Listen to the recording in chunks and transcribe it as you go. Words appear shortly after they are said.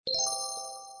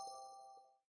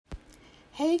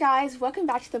Hey guys, welcome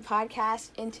back to the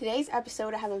podcast. In today's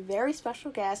episode, I have a very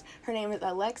special guest. Her name is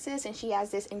Alexis, and she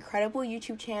has this incredible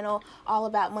YouTube channel all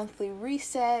about monthly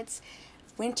resets,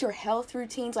 winter health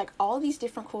routines, like all these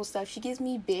different cool stuff. She gives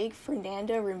me big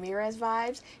Fernanda Ramirez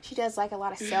vibes. She does like a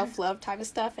lot of self-love type of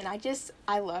stuff, and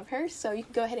I love her. So you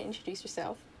can go ahead and introduce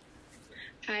yourself.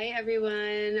 Hi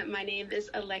everyone, my name is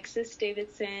Alexis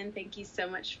Davidson. Thank you so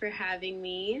much for having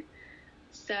me.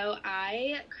 So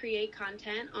I create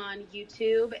content on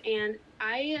YouTube, and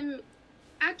I am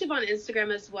active on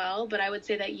Instagram as well, but I would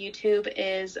say that YouTube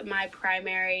is my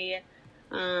primary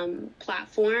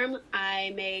platform.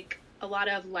 I make a lot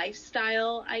of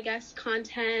lifestyle,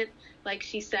 content, like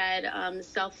she said,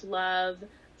 self-love,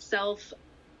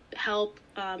 self-help,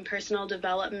 personal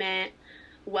development,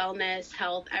 wellness,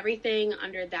 health, everything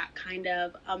under that kind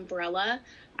of umbrella.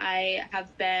 I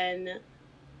have been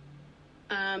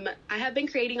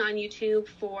creating on YouTube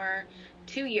for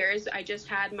 2 years. I just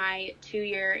had my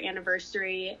 2-year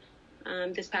anniversary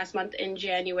this past month in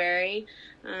January,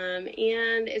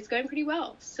 and it's going pretty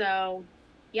well. So,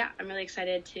 yeah, I'm really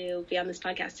excited to be on this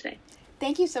podcast today.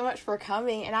 Thank you so much for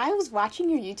coming. And I was watching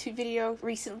your YouTube video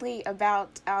recently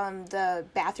about the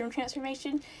bathroom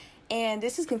transformation, and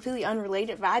this is completely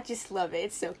unrelated, but I just love it.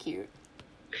 It's so cute.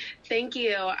 Thank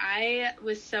you. I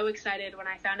was so excited when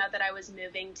I found out that I was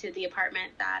moving to the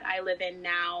apartment that I live in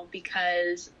now,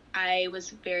 because I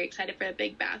was very excited for a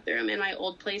big bathroom. In my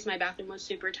old place, my bathroom was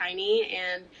super tiny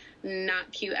and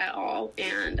not cute at all.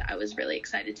 And I was really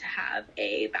excited to have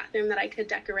a bathroom that I could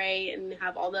decorate and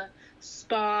have all the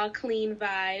spa clean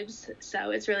vibes.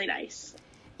 So it's really nice.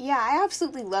 Yeah, I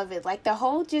absolutely love it. Like the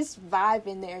whole just vibe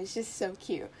in there is just so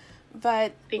cute.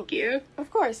 But thank you.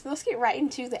 Of course, let's get right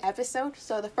into the episode.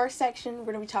 So the first section,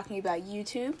 we're going to be talking about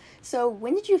YouTube. So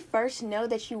when did you first know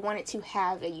that you wanted to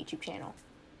have a YouTube channel?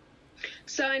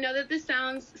 So I know that this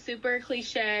sounds super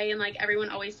cliche and like everyone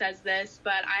always says this,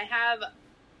 but I have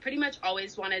pretty much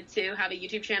always wanted to have a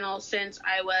YouTube channel since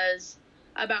I was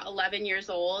about 11 years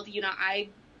old. You know, I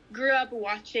grew up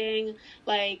watching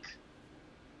like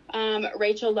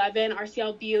Rachel Levin,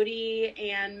 RCL Beauty,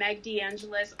 and Meg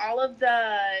DeAngelis, all of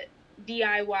the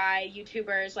DIY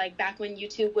YouTubers, like back when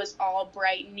YouTube was all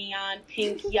bright neon,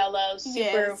 pink, yellow,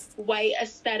 super white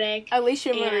aesthetic.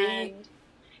 Alicia Marie.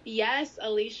 Yes,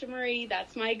 Alicia Marie,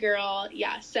 that's my girl.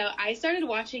 Yeah, so I started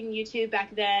watching YouTube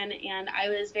back then, and I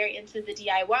was very into the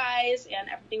DIYs and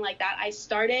everything like that. I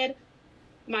started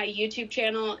my YouTube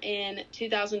channel in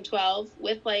 2012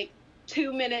 with like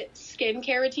 2-minute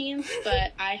skincare routines,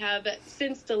 but I have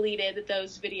since deleted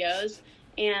those videos.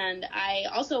 And I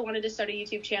also wanted to start a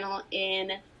YouTube channel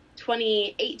in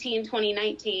 2018,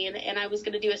 2019, and I was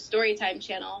going to do a story time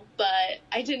channel, but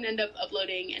I didn't end up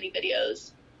uploading any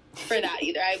videos for that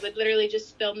either. I would literally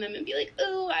just film them and be like,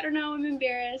 oh, I don't know, I'm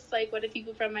embarrassed. Like, what if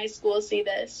people from my school see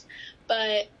this?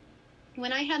 But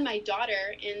when I had my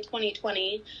daughter in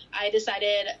 2020, I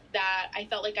decided that I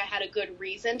felt like I had a good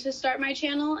reason to start my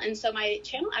channel. And so my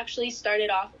channel actually started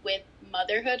off with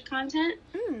motherhood content.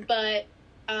 But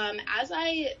as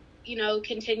I,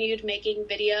 continued making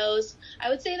videos, I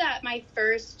would say that my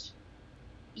first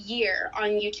year on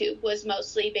YouTube was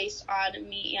mostly based on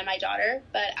me and my daughter.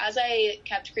 But as I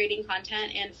kept creating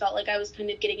content and felt like I was kind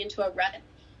of getting into a rut,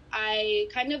 I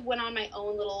kind of went on my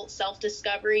own little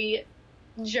self-discovery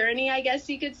journey, I guess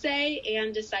you could say,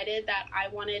 and decided that I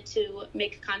wanted to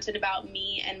make content about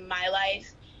me and my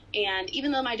life. And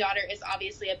even though my daughter is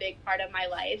obviously a big part of my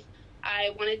life,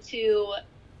 I wanted to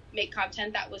make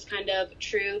content that was kind of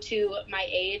true to my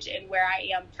age and where I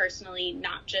am personally,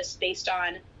 not just based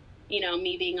on,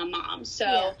 me being a mom.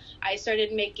 So I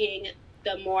started making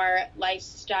the more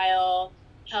lifestyle,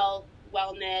 health,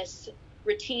 wellness,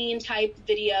 routine type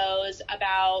videos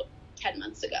about 10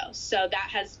 months ago. So that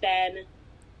has been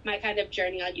my kind of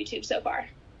journey on YouTube so far.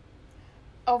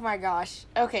 Oh my gosh.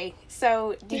 Okay,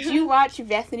 so did you watch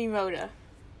Bethany Moda?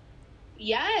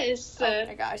 Yes. Oh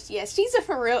my gosh, yes. She's a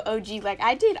for real OG. Like,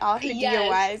 I did all her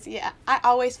DIYs. Yeah, I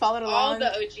always followed along. All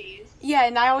the OGs. Yeah,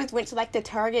 and I always went to, like, the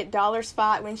Target dollar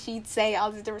spot when she'd say all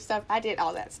this different stuff. I did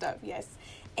all that stuff, yes.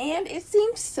 And it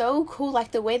seems so cool, like,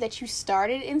 the way that you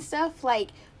started and stuff. Like,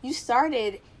 you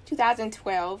started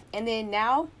 2012, and then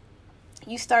now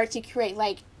you started to create,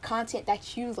 like, content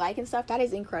that you like and stuff. That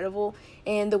is incredible.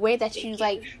 And the way that you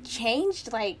like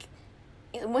changed, like,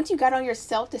 once you got on your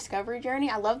self-discovery journey,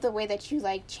 I love the way that you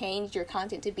like changed your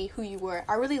content to be who you were.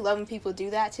 I really love when people do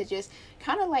that, to just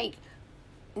kind of like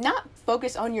not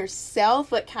focus on yourself,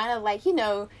 but kind of like,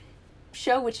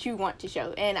 show what you want to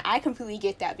show, and I completely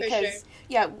get that, because sure.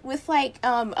 yeah, with like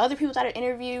other people that are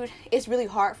interviewed, it's really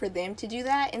hard for them to do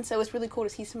that, and so it's really cool to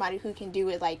see somebody who can do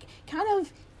it like kind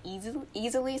of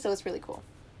easily, so it's really cool.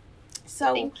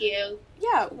 So thank you.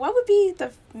 Yeah, what would be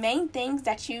the main things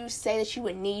that you say that you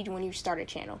would need when you start a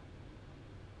channel?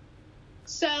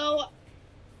 So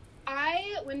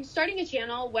when starting a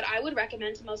channel, what I would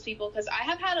recommend to most people, because I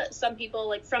have had some people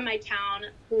like from my town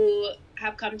who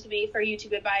have come to me for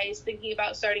YouTube advice thinking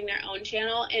about starting their own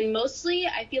channel, and mostly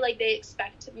I feel like they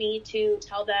expect me to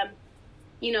tell them,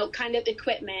 you know, kind of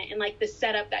equipment and like the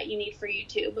setup that you need for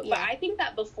YouTube. Yeah. But I think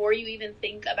that before you even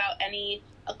think about any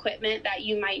equipment that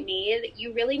you might need,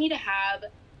 you really need to have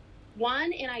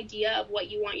an idea of what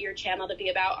you want your channel to be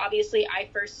about. Obviously, I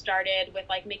first started with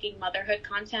like making motherhood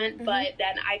content, but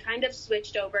then I kind of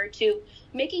switched over to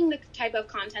making the type of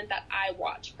content that I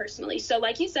watch personally. So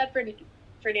like you said, for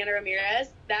Fernanda Ramirez,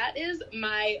 that is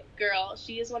my girl.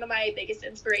 She is one of my biggest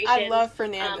inspirations. I love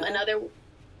Fernanda.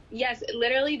 Yes,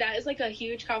 literally, that is like a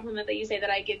huge compliment that you say that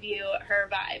I give you her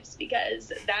vibes,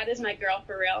 because that is my girl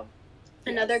for real.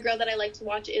 Yes. Another girl that I like to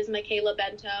watch is Michaela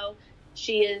Bento.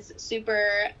 She is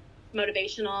super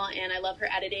motivational, and I love her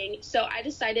editing. So I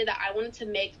decided that I wanted to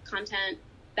make content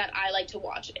that I like to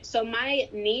watch. So my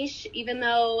niche, even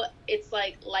though it's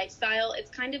like lifestyle, it's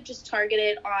kind of just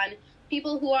targeted on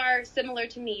people who are similar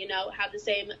to me, you know, have the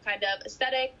same kind of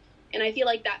aesthetic. And I feel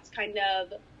like that's kind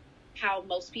of how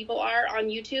most people are on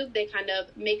YouTube. They kind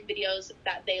of make videos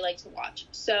that they like to watch.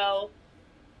 So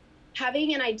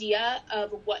having an idea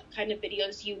of what kind of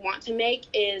videos you want to make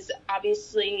is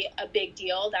obviously a big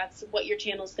deal. That's what your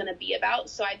channel is going to be about.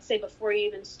 So I'd say before you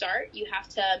even start, you have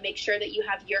to make sure that you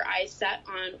have your eyes set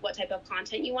on what type of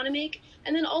content you want to make.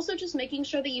 And then also just making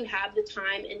sure that you have the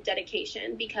time and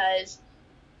dedication, because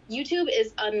YouTube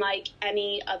is unlike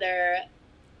any other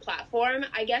platform.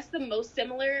 I guess the most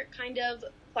similar kind of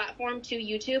platform to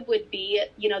YouTube would be,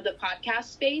 you know, the podcast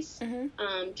space.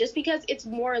 Just because it's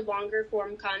more longer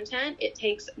form content, it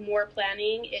takes more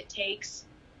planning, it takes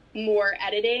more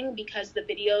editing, because the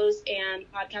videos and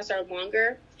podcasts are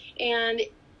longer. And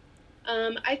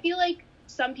I feel like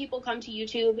some people come to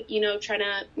YouTube, you know, trying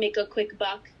to make a quick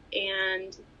buck,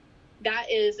 and that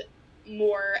is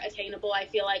more attainable, I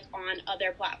feel like, on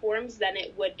other platforms than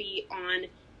it would be on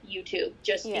YouTube,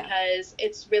 just because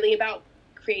it's really about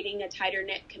creating a tighter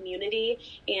knit community,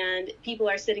 and people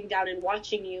are sitting down and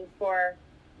watching you for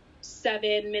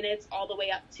 7 minutes all the way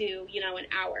up to, you know, an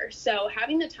hour. So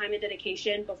having the time and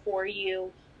dedication before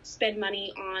you spend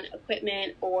money on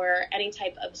equipment or any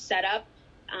type of setup,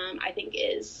 I think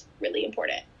is really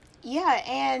important. Yeah,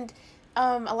 and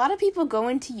a lot of people go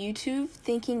into YouTube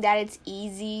thinking that it's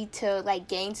easy to like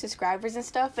gain subscribers and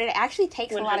stuff, but it actually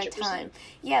takes 100%. A lot of time.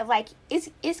 Yeah, like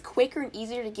it's quicker and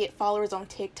easier to get followers on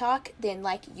TikTok than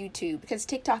like YouTube, because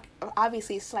TikTok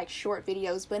obviously it's like short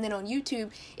videos, but then on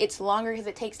YouTube it's longer because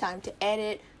it takes time to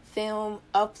edit, film,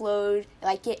 upload,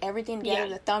 like get everything together,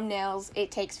 the thumbnails,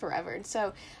 it takes forever. And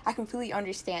so I completely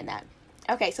understand that.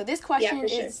 Okay, so this question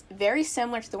is very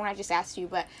similar to the one I just asked you,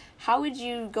 but how would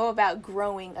you go about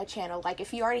growing a channel? Like,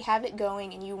 if you already have it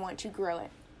going and you want to grow it.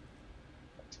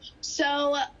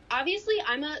 So, obviously,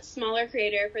 I'm a smaller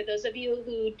creator. For those of you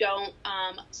who don't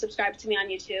subscribe to me on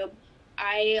YouTube,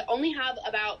 I only have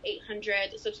about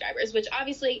 800 subscribers, which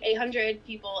obviously 800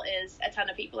 people is a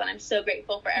ton of people, and I'm so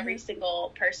grateful for every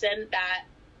single person that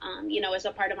you know, is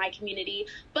a part of my community,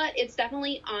 but it's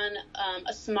definitely on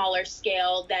a smaller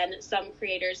scale than some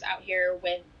creators out here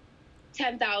with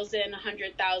 10,000,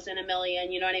 100,000, a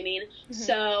million, you know what I mean?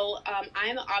 So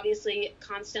I'm obviously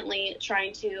constantly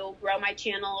trying to grow my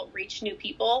channel, reach new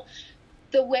people.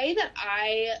 The way that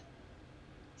I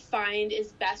find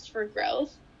is best for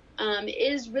growth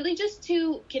is really just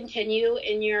to continue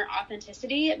in your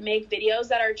authenticity, make videos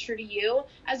that are true to you,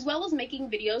 as well as making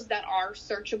videos that are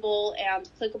searchable and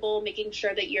clickable, making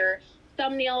sure that your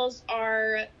thumbnails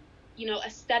are, you know,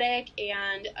 aesthetic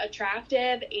and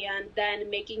attractive, and then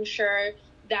making sure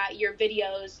that your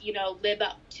videos, you know, live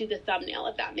up to the thumbnail,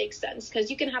 if that makes sense. Because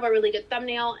you can have a really good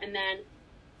thumbnail and then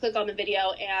click on the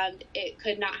video and it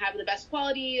could not have the best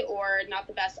quality or not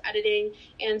the best editing.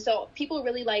 And so people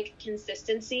really like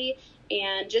consistency,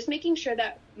 and just making sure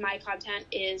that my content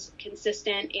is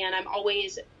consistent, and I'm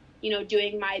always, you know,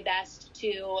 doing my best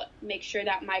to make sure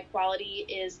that my quality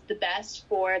is the best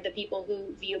for the people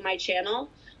who view my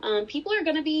channel. People are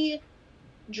going to be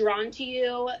drawn to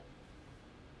you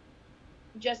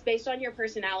just based on your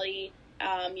personality,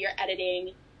 your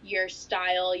editing, your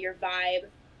style, your vibe.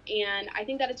 And I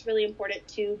think that it's really important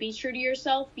to be true to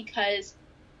yourself, because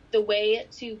the way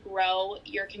to grow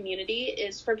your community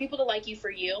is for people to like you for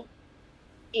you.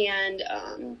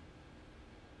 and,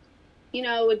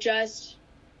 just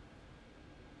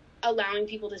allowing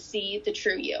people to see the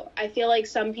true you. I feel like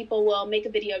some people will make a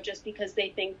video just because they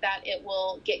think that it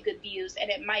will get good views, and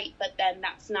it might, but then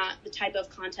that's not the type of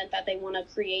content that they want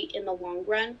to create in the long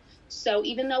run. So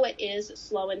even though it is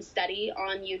slow and steady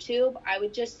on YouTube, I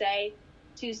would just say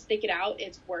to stick it out.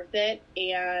 It's worth it,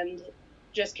 and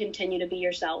just continue to be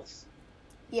yourself.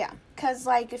 Yeah, because,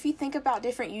 like, if you think about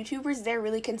different YouTubers, they're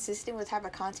really consistent with the type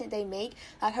of content they make.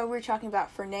 Like how we were talking about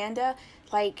Fernanda,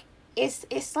 like,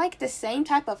 it's like the same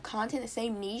type of content, the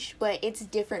same niche, but it's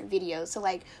different videos. So,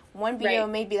 like, one video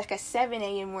may be like a 7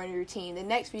 a.m. morning routine. The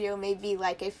next video may be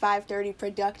like a 5:30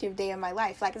 productive day of my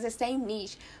life. Like, it's the same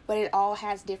niche, but it all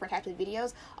has different types of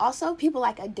videos. Also, people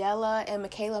like Adela and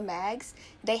Michaela Maggs,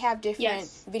 they have different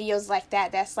videos like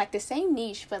that. That's like the same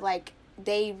niche, but, like,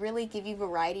 they really give you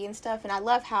variety and stuff. And I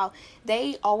love how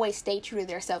they always stay true to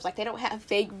themselves. Like, they don't have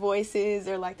fake voices,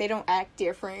 or like they don't act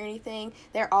different or anything.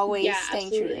 They're always staying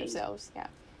true to themselves. Yeah.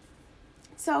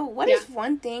 So what is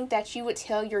one thing that you would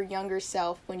tell your younger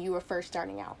self when you were first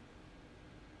starting out?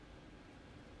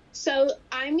 So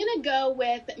I'm gonna go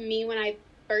with me when I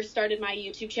first started my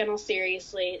YouTube channel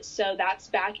seriously. So that's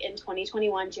back in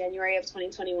 2021, January of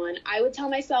 2021. I would tell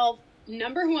myself,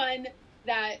 number one,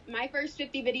 that my first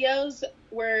 50 videos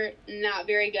were not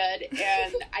very good,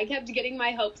 and I kept getting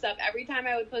my hopes up. Every time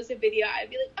I would post a video,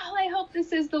 I'd be like, oh, I hope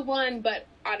this is the one. But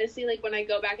honestly, like, when I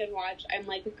go back and watch, I'm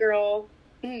like, girl,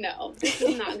 no, this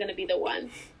is not going to be the one.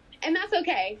 And that's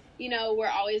okay. We're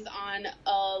always on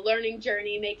a learning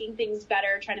journey, making things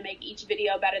better, trying to make each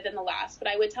video better than the last. But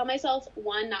I would tell myself,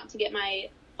 one, not to get my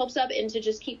hopes up, and to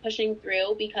just keep pushing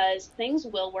through, because things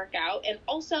will work out. And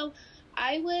also,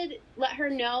 I would let her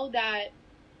know that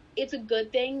it's a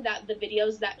good thing that the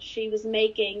videos that she was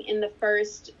making in the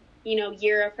first,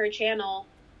 year of her channel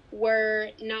were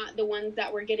not the ones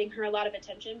that were getting her a lot of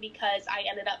attention, because I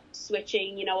ended up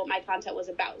switching, what my content was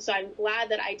about. So I'm glad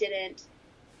that I didn't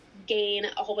gain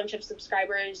a whole bunch of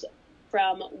subscribers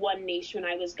from one niche when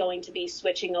I was going to be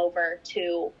switching over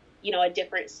to, a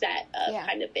different set of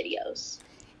kind of videos.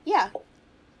 Yeah.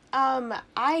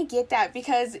 I get that,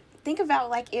 because think about,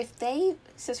 like, if they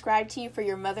subscribe to you for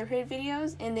your motherhood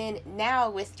videos, and then now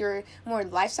with your more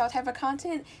lifestyle type of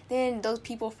content, then those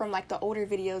people from, like, the older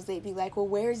videos, they'd be like, well,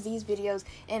 where's these videos?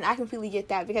 And I completely get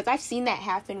that, because I've seen that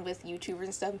happen with YouTubers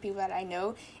and stuff and people that I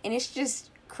know, and it's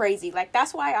just crazy. Like,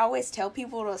 that's why I always tell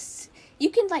people you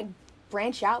can, like,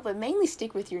 branch out, but mainly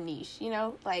stick with your niche,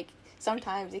 like,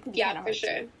 sometimes it can be kind of hard. Yeah,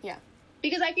 for sure. Yeah.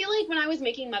 Because I feel like when I was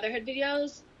making motherhood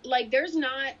videos, like, there's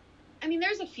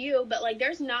a few, but, like,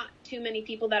 there's not too many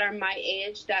people that are my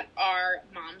age that are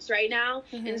moms right now.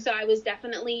 Mm-hmm. And so I was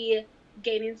definitely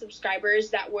gaining subscribers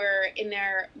that were in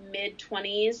their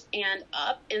mid-20s and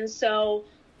up. And so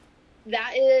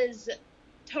that is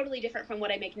totally different from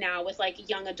what I make now with, like,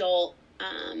 young adult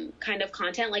kind of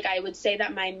content. Like, I would say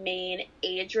that my main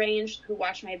age range who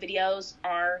watch my videos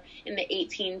are in the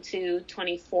 18 to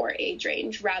 24 age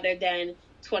range, rather than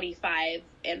 25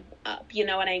 and up, you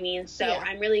know what I mean? So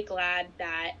I'm really glad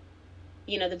that,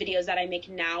 the videos that I make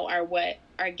now are what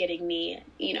are getting me,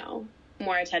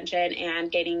 more attention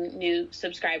and getting new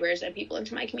subscribers and people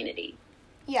into my community.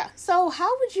 Yeah. So how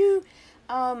would you,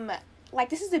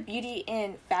 this is the beauty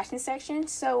and fashion section.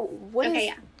 So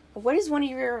what is one of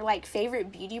your, like,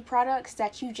 favorite beauty products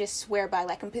that you just swear by,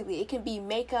 like, completely? It can be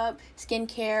makeup,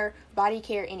 skincare, body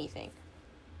care, anything.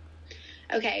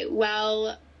 Okay.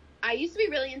 Well, I used to be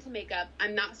really into makeup.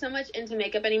 I'm not so much into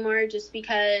makeup anymore, just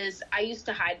because I used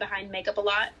to hide behind makeup a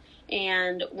lot.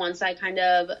 And once I kind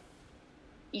of,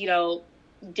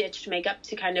 ditched makeup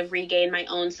to kind of regain my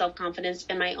own self-confidence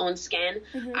in my own skin,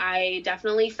 I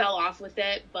definitely fell off with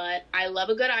it. But I love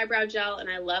a good eyebrow gel, and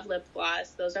I love lip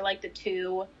gloss. Those are, like, the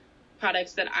two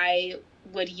products that I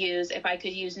would use. If I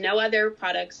could use no other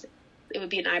products, it would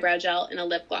be an eyebrow gel and a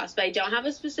lip gloss. But I don't have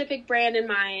a specific brand in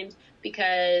mind,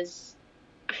 because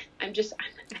I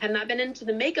have not been into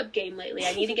the makeup game lately.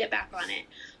 I need to get back on it.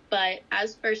 But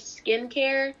as for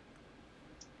skincare,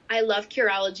 I love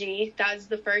Curology. That's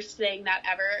the first thing that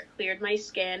ever cleared my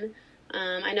skin.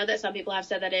 I know that some people have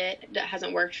said that it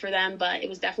hasn't worked for them, but it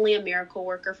was definitely a miracle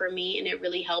worker for me, and it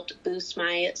really helped boost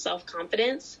my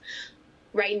self-confidence.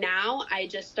 Right now, I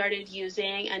just started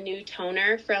using a new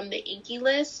toner from the Inky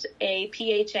List, a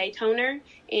PHA toner,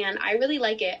 and I really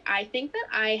like it. I think that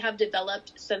I have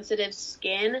developed sensitive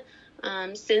skin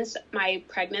since my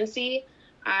pregnancy.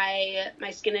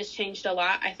 My skin has changed a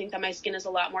lot. I think that my skin is a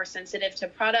lot more sensitive to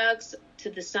products, to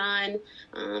the sun,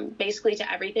 basically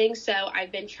to everything. So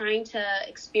I've been trying to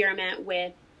experiment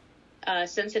with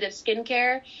sensitive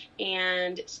skincare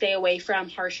and stay away from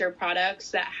harsher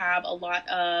products that have a lot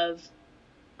of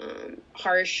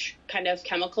harsh kind of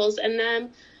chemicals in them.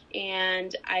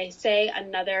 And I say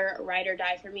another ride or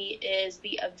die for me is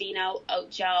the Aveeno Oat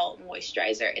Gel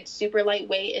Moisturizer. It's super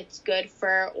lightweight. It's good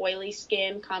for oily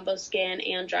skin, combo skin,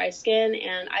 and dry skin.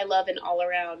 And I love an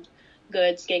all-around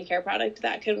good skincare product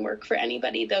that can work for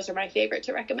anybody. Those are my favorite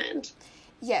to recommend.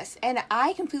 Yes, and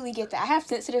I completely get that. I have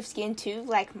sensitive skin too.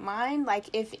 Like mine,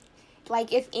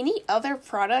 if any other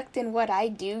product than what I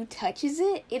do touches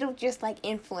it, it'll just like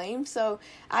inflame. So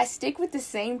I stick with the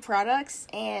same products,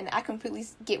 and I completely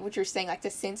get what you're saying, like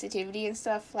the sensitivity and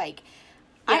stuff. Like,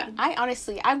 yeah. I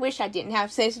honestly, I wish I didn't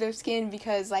have sensitive skin,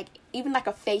 because like even like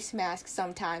a face mask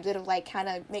sometimes it'll like kind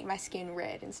of make my skin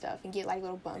red and stuff and get like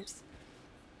little bumps.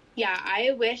 Yeah,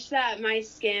 I wish that my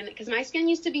skin, because my skin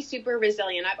used to be super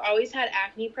resilient. I've always had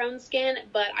acne prone skin,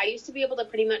 but I used to be able to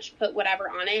pretty much put whatever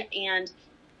on it and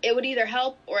it would either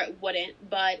help or it wouldn't,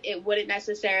 but it wouldn't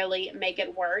necessarily make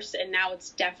it worse. And now it's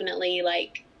definitely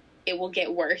like it will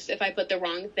get worse if I put the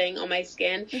wrong thing on my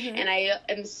skin. Mm-hmm. And I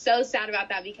am so sad about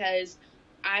that, because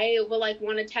I will like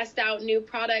want to test out new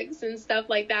products and stuff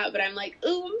like that. But I'm like,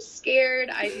 ooh, I'm scared.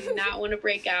 I do not want to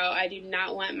break out. I do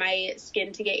not want my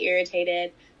skin to get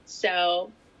irritated.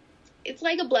 So it's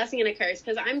like a blessing and a curse,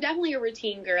 because I'm definitely a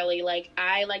routine girly. Like,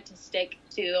 I like to stick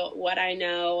to what I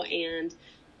know and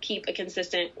keep a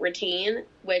consistent routine,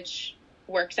 which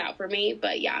works out for me.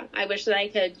 But yeah, I wish that I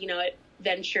could,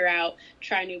 venture out,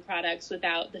 try new products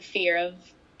without the fear of,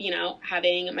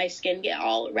 having my skin get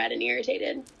all red and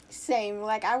irritated. Same.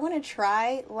 Like, I want to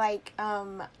try,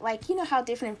 how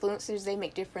different influencers, they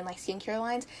make different, like, skincare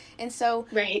lines. And so,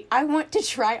 right. I want to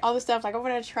try all the stuff. Like, I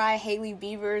want to try Hailey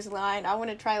Bieber's line. I want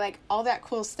to try, like, all that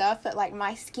cool stuff. But, like,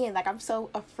 my skin, like, I'm so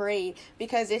afraid,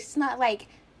 because it's not, like,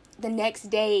 the next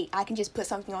day I can just put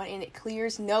something on and it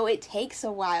clears. No, it takes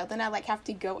a while. Then I, like, have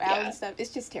to go out and stuff.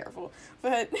 It's just terrible.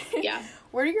 But, yeah.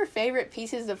 What are your favorite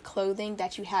pieces of clothing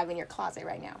that you have in your closet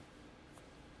right now?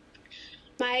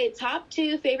 My top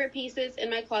 2 favorite pieces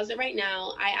in my closet right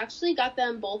now, I actually got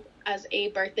them both as a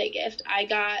birthday gift. I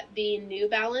got the New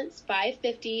Balance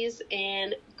 550s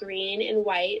in green and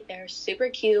white. They're super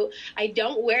cute. I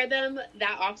don't wear them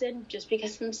that often just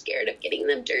because I'm scared of getting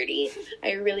them dirty.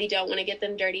 I really don't want to get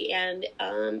them dirty. And,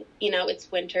 it's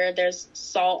winter. There's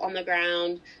salt on the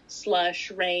ground,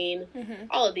 slush, rain,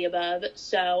 all of the above.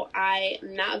 So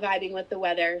I'm not vibing with the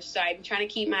weather. So I'm trying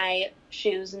to keep my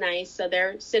shoes nice. So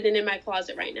they're sitting in my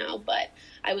closet right now. But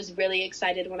I was really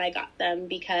excited when I got them,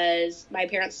 because my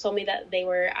parents told me that they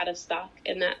were out of stock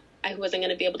and that I wasn't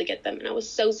going to be able to get them. And I was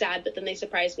so sad, but then they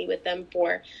surprised me with them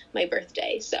for my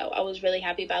birthday. So I was really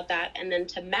happy about that. And then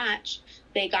to match,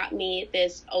 they got me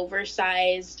this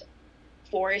oversized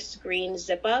forest green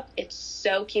zip up. It's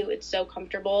so cute. It's so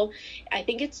comfortable. I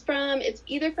think it's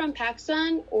either from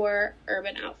PacSun or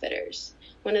Urban Outfitters,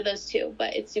 one of those two,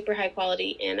 but it's super high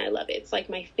quality and I love it. It's like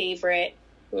my favorite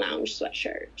lounge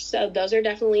sweatshirt. So those are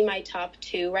definitely my top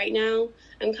 2 right now.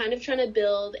 I'm kind of trying to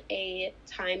build a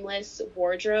timeless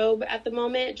wardrobe at the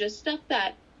moment, just stuff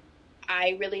that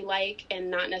I really like and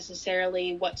not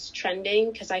necessarily what's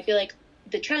trending, because I feel like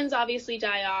the trends obviously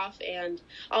die off and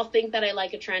I'll think that I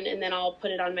like a trend and then I'll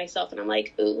put it on myself and I'm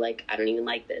like, ooh, like I don't even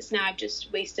like this. Now I've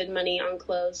just wasted money on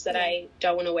clothes that I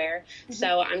don't want to wear.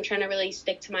 So I'm trying to really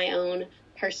stick to my own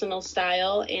personal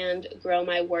style and grow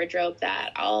my wardrobe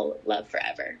that I'll love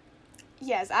forever.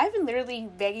 Yes, I've been literally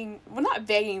not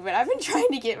begging, but I've been trying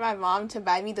to get my mom to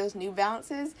buy me those New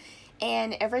Balances.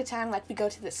 And every time, like, we go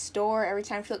to the store, every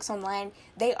time she looks online,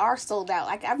 they are sold out.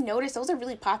 Like, I've noticed those are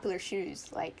really popular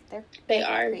shoes. Like, they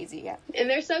are crazy, yeah. And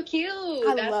they're so cute.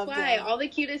 That's why all the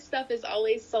cutest stuff is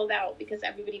always sold out, because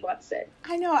everybody wants it.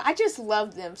 I know. I just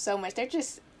love them so much. They're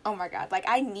just, oh my God. Like,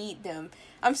 I need them.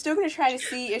 I'm still going to try to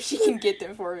see if she can get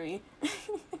them for me.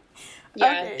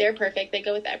 Yeah, okay. They're perfect. They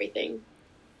go with everything.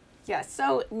 Yeah,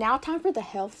 so now time for the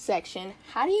health section.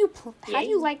 How do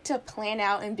you like to plan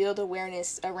out and build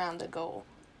awareness around the goal?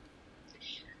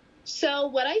 So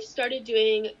what I've started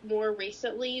doing more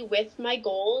recently with my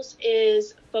goals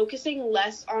is focusing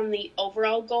less on the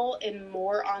overall goal and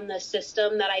more on the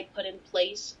system that I put in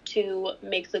place to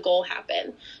make the goal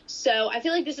happen. So I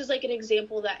feel like this is like an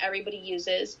example that everybody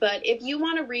uses, but if you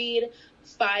want to read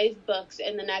 5 books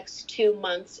in the next 2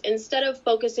 months, instead of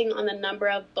focusing on the number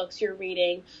of books you're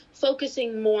reading,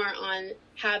 focusing more on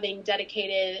having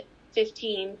dedicated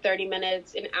 15, 30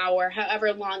 minutes, an hour,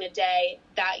 however long a day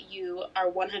that you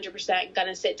are 100% going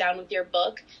to sit down with your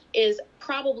book is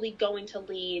probably going to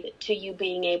lead to you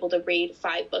being able to read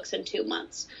 5 books in 2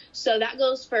 months. So that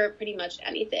goes for pretty much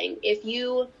anything. If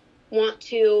you want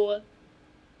to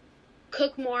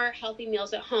cook more healthy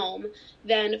meals at home,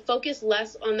 then focus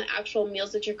less on the actual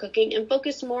meals that you're cooking and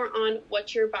focus more on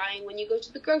what you're buying when you go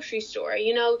to the grocery store.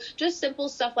 You know, just simple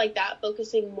stuff like that,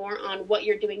 focusing more on what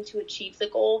you're doing to achieve the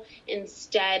goal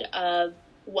instead of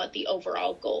what the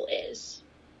overall goal is.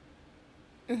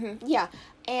 Mm-hmm. Yeah.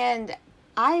 And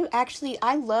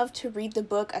I love to read the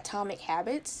book Atomic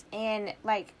Habits, and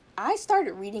like I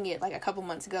started reading it like a couple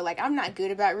months ago. Like, I'm not good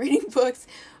about reading books,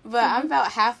 but I'm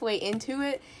about halfway into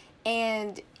it,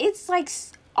 and it's like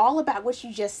all about what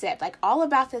you just said, like all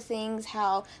about the things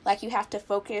how like you have to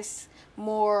focus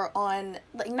more on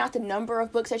like not the number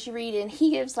of books that you read, and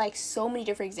he gives like so many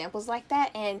different examples like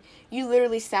that, and you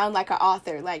literally sound like an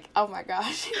author. Like, oh my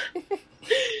gosh.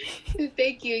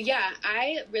 Thank you. Yeah,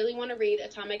 I really want to read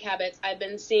Atomic Habits. I've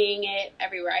been seeing it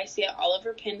everywhere. I see it all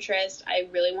over Pinterest. I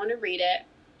really want to read it.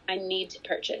 I need to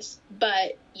purchase.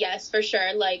 But yes, for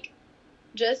sure, like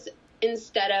just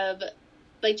instead of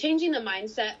like changing the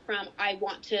mindset from I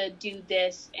want to do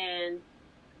this and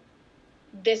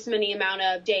this many amount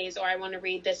of days, or I want to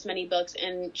read this many books,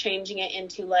 and changing it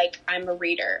into like I'm a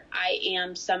reader. I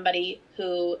am somebody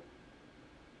who,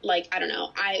 like, I don't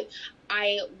know,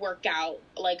 I work out.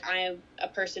 Like, I am a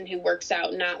person who works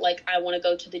out, not like I want to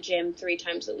go to the gym 3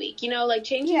 times a week. You know, like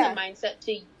changing the mindset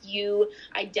to you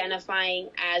identifying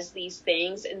as these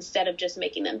things instead of just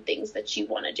making them things that you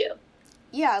want to do.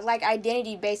 Yeah, like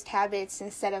identity-based habits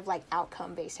instead of like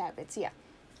outcome-based habits. Yeah.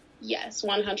 Yes,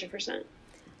 100%.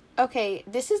 Okay,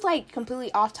 this is like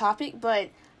completely off topic, but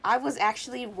I was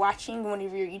actually watching one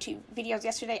of your YouTube videos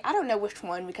yesterday. I don't know which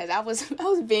one because I was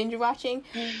binge watching,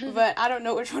 but I don't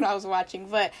know which one I was watching.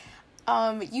 But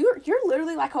you're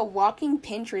literally like a walking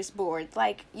Pinterest board.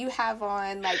 Like, you have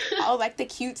on like all like the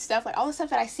cute stuff, like all the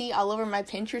stuff that I see all over my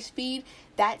Pinterest feed.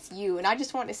 That's you, and I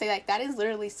just want to say like that is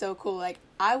literally so cool. Like,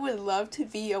 I would love to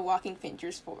be a walking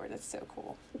Pinterest board. That's so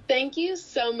cool. Thank you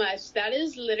so much. That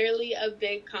is literally a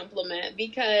big compliment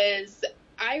because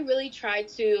I really try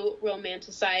to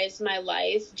romanticize my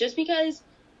life just because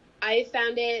I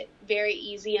found it very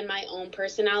easy in my own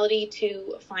personality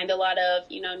to find a lot of,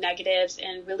 you know, negatives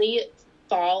and really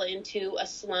fall into a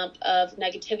slump of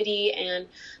negativity and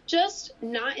just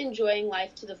not enjoying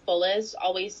life to the fullest,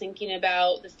 always thinking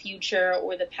about the future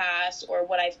or the past or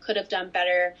what I could have done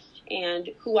better and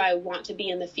who I want to be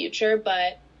in the future.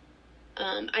 But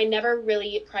I never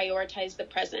really prioritized the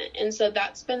present. And so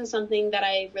that's been something that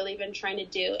I've really been trying to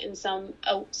do. And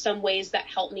some ways that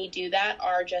help me do that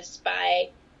are just by,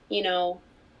 you know,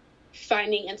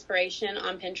 finding inspiration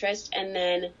on Pinterest and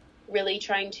then really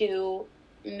trying to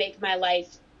make my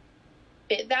life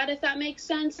fit that, if that makes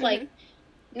sense. Mm-hmm. Like,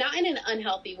 not in an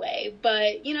unhealthy way,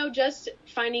 but, you know, just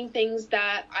finding things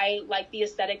that I like the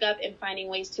aesthetic of and finding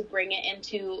ways to bring it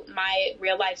into my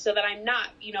real life so that I'm not,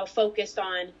 you know, focused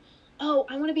on, oh,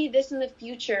 I want to be this in the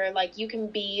future. Like, you can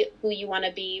be who you want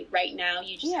to be right now.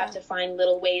 You just have to find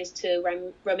little ways to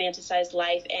romanticize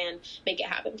life and make it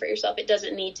happen for yourself. It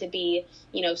doesn't need to be,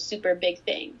 you know, super big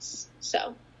things.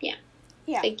 So, yeah.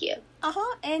 Thank you.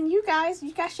 And you guys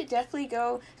should definitely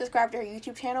go subscribe to her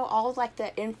YouTube channel. All of like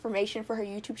the information for her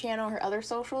YouTube channel, her other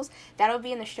socials, that'll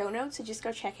be in the show notes, so just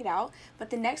go check it out. But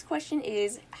the next question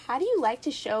is, how do you like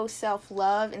to show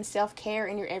self-love and self-care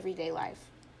in your everyday life?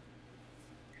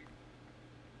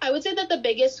 I would say that the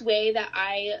biggest way that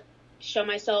I show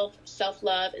myself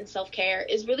self-love and self-care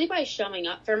is really by showing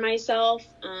up for myself.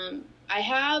 I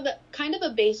have kind of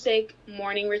a basic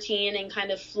morning routine and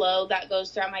kind of flow that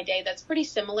goes throughout my day that's pretty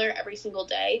similar every single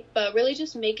day, but really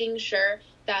just making sure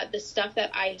that the stuff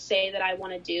that I say that I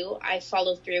want to do, I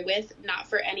follow through with, not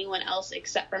for anyone else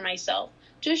except for myself.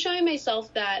 Just showing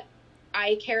myself that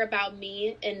I care about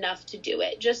me enough to do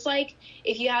it. Just like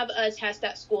if you have a test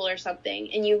at school or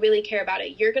something and you really care about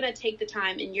it, you're going to take the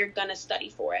time and you're going to study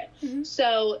for it. Mm-hmm.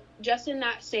 So just in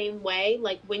that same way,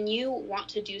 like when you want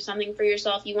to do something for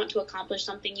yourself, you want to accomplish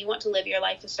something, you want to live your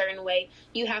life a certain way,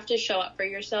 you have to show up for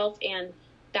yourself. And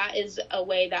that is a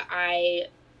way that I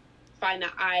find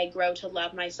that I grow to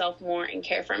love myself more and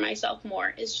care for myself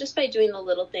more. It's just by doing the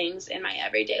little things in my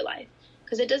everyday life.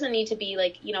 Because it doesn't need to be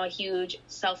like, you know, a huge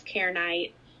self-care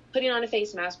night, putting on a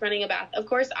face mask, running a bath. Of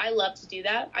course, I love to do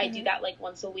that. I do that like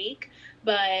once a week.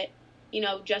 But, you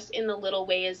know, just in the little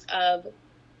ways of,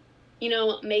 you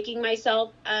know, making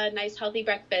myself a nice, healthy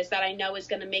breakfast that I know is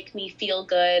going to make me feel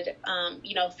good,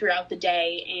 you know, throughout the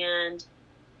day. And,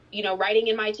 you know, writing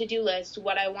in my to-do list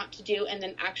what I want to do and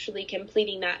then actually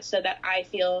completing that so that I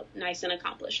feel nice and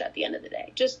accomplished at the end of the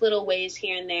day. Just little ways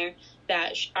here and there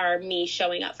that are me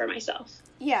showing up for myself.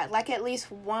 Yeah, like at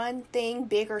least one thing,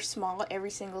 big or small, every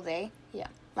single day. Yeah.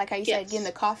 Like how you said, getting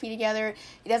the coffee together.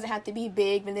 It doesn't have to be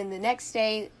big, but then the next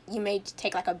day you may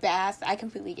take like a bath. I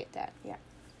completely get that. Yeah.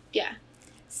 Yeah.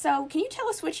 So can you tell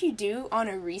us what you do on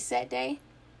a reset day?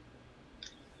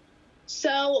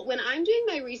 So when I'm doing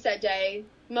my reset day,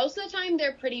 most of the time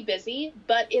they're pretty busy,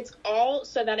 but it's all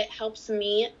so that it helps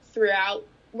me throughout.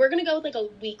 We're going to go with like a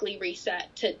weekly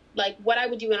reset. To like what I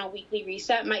would do on a weekly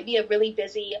reset might be a really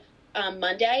busy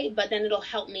Monday, but then it'll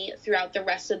help me throughout the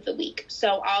rest of the week.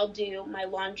 So I'll do my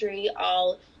laundry,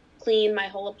 I'll clean my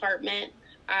whole apartment,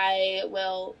 I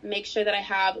will make sure that I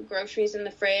have groceries in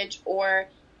the fridge or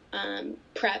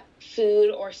prep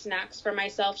food or snacks for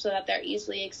myself so that they're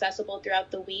easily accessible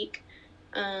throughout the week.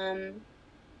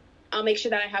 I'll make sure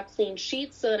that I have clean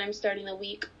sheets so that I'm starting the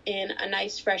week in a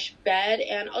nice fresh bed,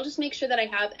 and I'll just make sure that I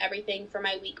have everything for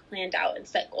my week planned out and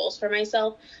set goals for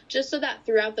myself just so that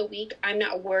throughout the week I'm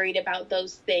not worried about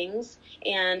those things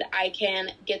and I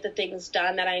can get the things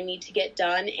done that I need to get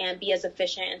done and be as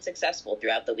efficient and successful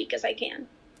throughout the week as I can.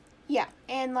 Yeah,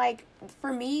 and like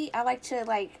for me, I like to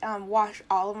wash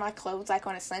all of my clothes like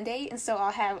on a Sunday, and so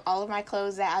I'll have all of my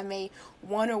clothes that I may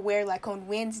want to wear like on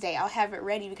Wednesday. I'll have it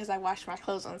ready because I washed my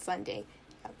clothes on Sunday.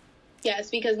 Yes,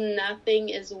 because nothing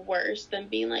is worse than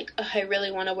being like, oh, I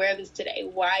really want to wear this today.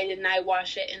 Why didn't I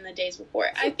wash it in the days before?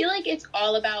 I feel like it's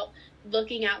all about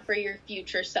looking out for your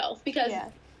future self because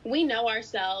we know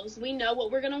ourselves. We know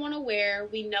what we're going to want to wear.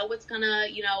 We know what's going to,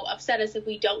 upset us if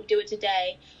we don't do it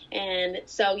today. And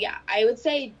so, yeah, I would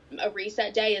say a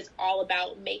reset day is all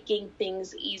about making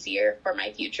things easier for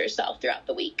my future self throughout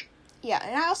the week. Yeah,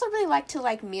 and I also really like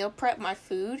to meal prep my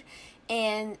food,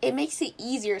 and it makes it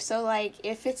easier. So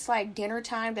if it's dinner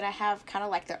time, then I have kind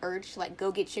of the urge to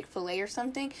go get Chick-fil-A or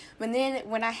something. But then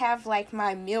when I have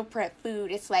my meal prep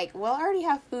food, it's well, I already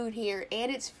have food here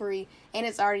and it's free and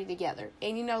it's already together.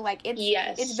 And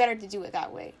it's better to do it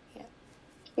that way. Yeah.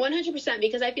 100%,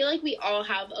 because I feel like we all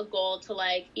have a goal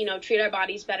to treat our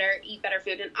bodies better, eat better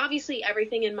food, and obviously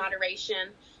everything in moderation.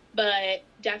 But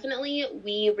definitely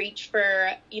we reach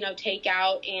for,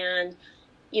 takeout and,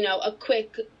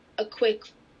 a quick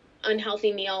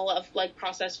unhealthy meal of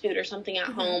processed food or something at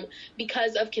home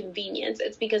because of convenience.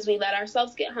 It's because we let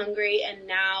ourselves get hungry and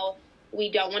now we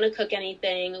don't want to cook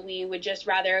anything. We would just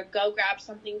rather go grab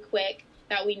something quick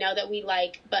that we know that we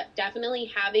like, but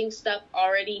definitely having stuff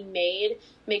already made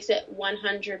makes it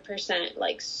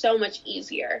 100% so much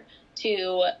easier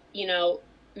to,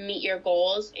 meet your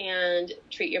goals and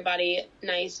treat your body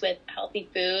nice with healthy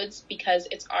foods because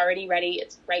it's already ready.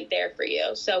 It's right there for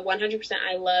you. So 100%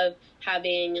 I love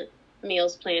having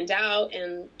meals planned out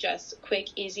and just quick,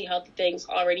 easy, healthy things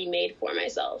already made for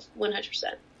myself. 100%.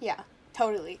 Yeah,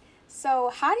 totally.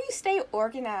 So how do you stay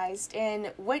organized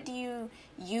and what do you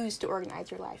use to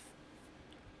organize your life?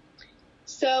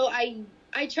 So I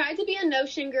tried to be a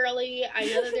Notion girly. I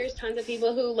know that there's tons of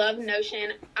people who love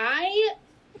Notion. I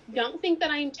don't think that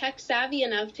I'm tech savvy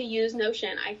enough to use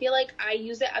Notion. I feel like I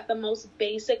use it at the most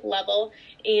basic level,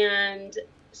 and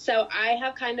so I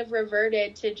have kind of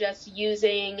reverted to just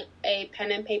using a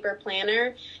pen and paper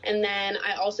planner, and then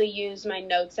I also use my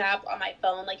notes app on my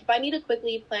phone. If I need to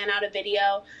quickly plan out a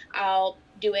video, I'll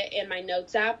do it in my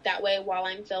notes app. That way, while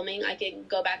I'm filming, I can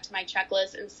go back to my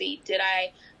checklist and see, did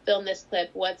I film this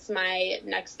clip? What's my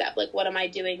next step? What am I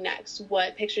doing next?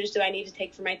 What pictures do I need to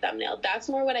take for my thumbnail? That's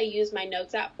more what I use my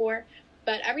notes app for.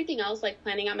 But everything else,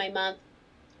 planning out my month,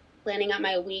 planning out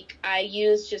my week, I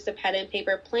use just a pen and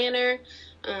paper planner.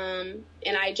 And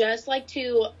I just like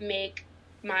to make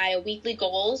my weekly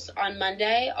goals on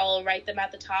Monday. I'll write them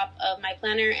at the top of my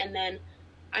planner, and then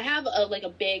I have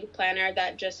a big planner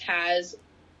that just has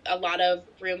a lot of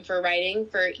room for writing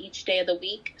for each day of the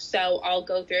week. So I'll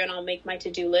go through and I'll make my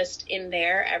to-do list in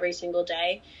there every single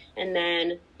day and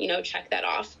then, check that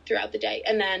off throughout the day.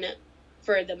 And then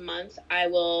for the month, I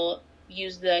will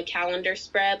use the calendar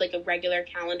spread, a regular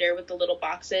calendar with the little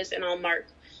boxes, and I'll mark,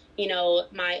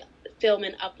 my film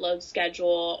and upload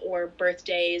schedule or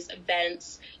birthdays,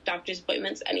 events, doctor's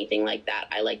appointments, anything like that.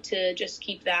 I like to just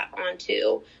keep that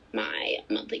onto my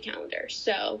monthly calendar.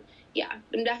 So yeah,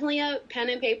 I'm definitely a pen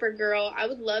and paper girl. I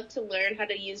would love to learn how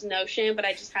to use Notion, but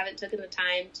I just haven't taken the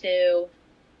time to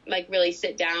really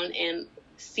sit down and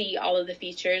see all of the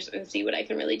features and see what I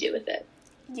can really do with it.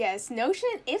 Yes, Notion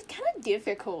is kind of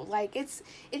difficult. It's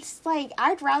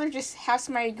I'd rather just have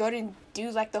somebody go to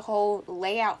do the whole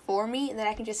layout for me, and then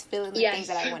I can just fill in the things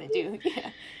that I want to do. Yeah.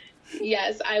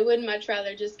 Yes, I would much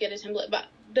rather just get a template, but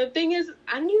the thing is,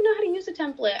 I don't even know how to use a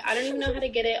template. I don't even know how to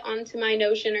get it onto my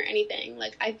Notion or anything.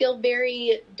 I feel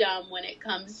very dumb when it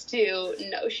comes to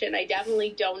Notion. I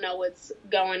definitely don't know what's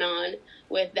going on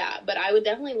with that, but I would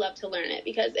definitely love to learn it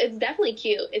because it's definitely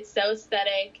cute. It's so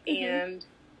aesthetic, and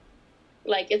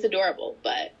Like, it's adorable,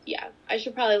 but yeah, I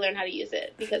should probably learn how to use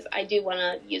it because I do want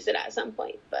to use it at some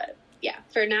point. But yeah,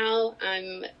 for now,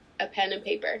 I'm a pen and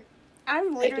paper.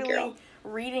 I'm literally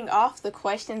reading off the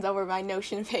questions over my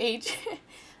Notion page.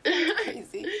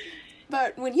 Crazy.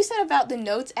 But when you said about the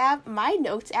Notes app, my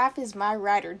Notes app is my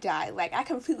ride or die. Like, I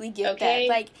completely get that.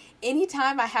 Like,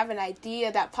 anytime I have an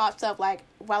idea that pops up, like,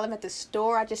 while I'm at the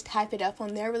store, I just type it up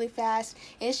on there really fast.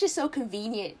 And it's just so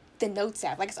convenient, the Notes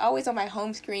app. Like, it's always on my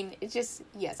home screen. It's just,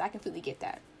 yes, I completely get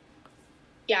that.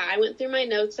 Yeah, I went through my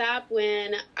Notes app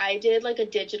when I did, like, a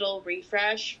digital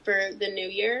refresh for the new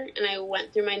year, and I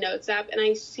went through my Notes app, and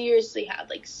I seriously had,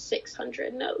 like,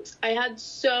 600 notes. I had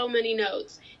so many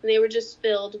notes, and they were just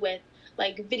filled with,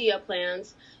 like, video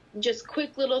plans, just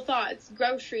quick little thoughts,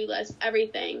 grocery lists,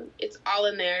 everything. It's all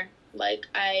in there. Like,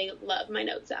 I love my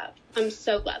Notes app. I'm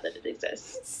so glad that it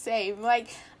exists. Same. Like,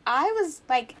 I was,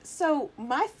 like, so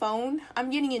my phone,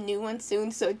 I'm getting a new one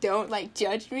soon, so don't, like,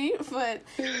 judge me, but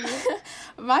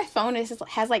my phone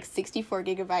has, like, 64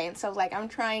 gigabytes, so, like, I'm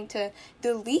trying to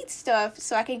delete stuff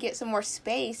so I can get some more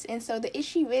space, and so the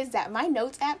issue is that my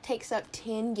Notes app takes up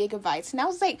 10 gigabytes, and I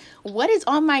was like, what is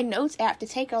on my Notes app to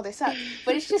take all this up?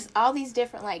 But it's just all these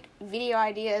different, like, video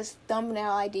ideas,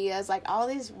 thumbnail ideas, like, all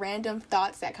these random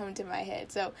thoughts that come into my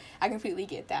head, so I completely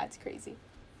get that. It's crazy.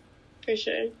 For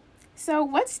sure. So,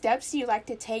 what steps do you like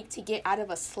to take to get out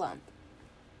of a slump?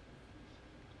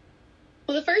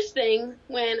 Well, the first thing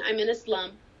when I'm in a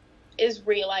slump is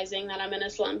realizing that I'm in a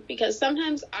slump, because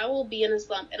sometimes I will be in a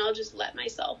slump and I'll just let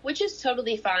myself, which is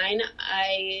totally fine.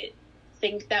 I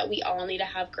think that we all need to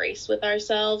have grace with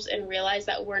ourselves and realize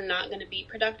that we're not going to be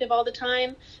productive all the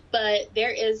time, but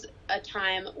there is a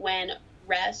time when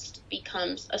rest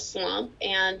becomes a slump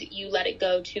and you let it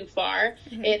go too far.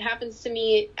 Mm-hmm. It happens to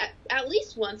me at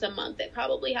least once a month. It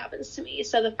probably happens to me.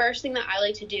 So the first thing that I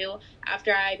like to do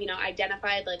after I've,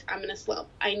 identified, like, I'm in a slump,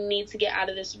 I need to get out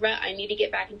of this rut, I need to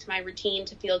get back into my routine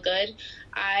to feel good,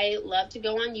 I love to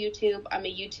go on YouTube. I'm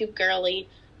a YouTube girly.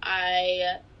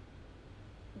 I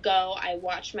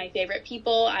watch my favorite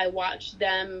people, I watch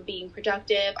them being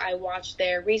productive, I watch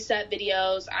their reset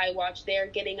videos, I watch their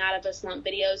getting out of a slump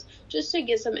videos, just to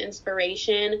get some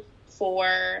inspiration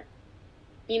for,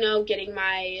 getting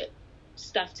my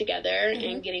stuff together mm-hmm.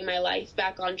 and getting my life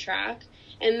back on track.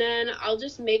 And then I'll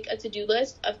just make a to-do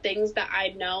list of things that I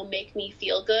know make me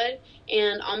feel good,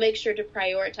 and I'll make sure to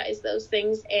prioritize those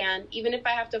things, and even if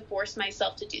I have to force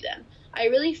myself to do them. I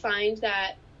really find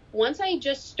that once I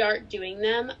just start doing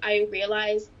them, I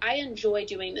realize I enjoy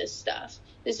doing this stuff.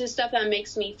 This is stuff that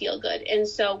makes me feel good. And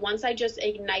so once I just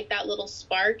ignite that little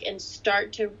spark and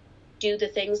start to do the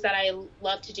things that I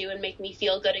love to do and make me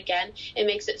feel good again, it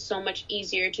makes it so much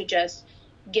easier to just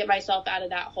get myself out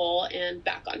of that hole and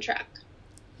back on track.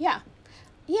 Yeah.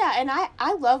 Yeah, and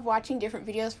I love watching different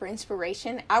videos for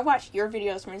inspiration. I watch your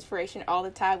videos for inspiration all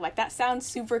the time. Like, that sounds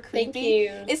super creepy.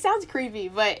 Thank you. It sounds creepy,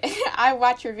 but I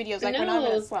watch your videos, like, when I'm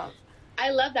in a slump. I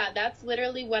love that. That's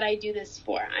literally what I do this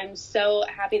for. I'm so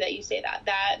happy that you say that.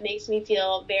 That makes me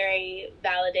feel very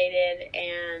validated,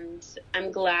 and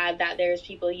I'm glad that there's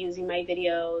people using my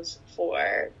videos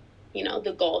for,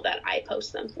 the goal that I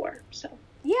post them for, so.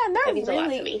 Yeah, and they're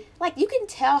really, like, you can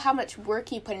tell how much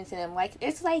work you put into them. Like,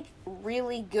 it's, like,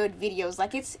 really good videos.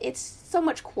 Like, it's so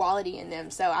much quality in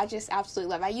them. So I just absolutely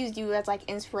love it. I use you as, like,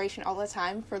 inspiration all the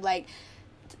time for, like,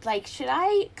 should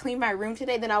I clean my room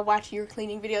today? Then I'll watch your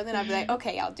cleaning video. Then I'll be like,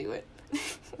 okay, I'll do it.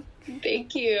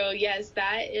 Thank you. Yes,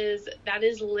 that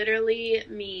is literally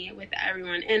me with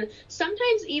everyone. And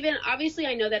sometimes even, obviously,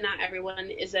 I know that not everyone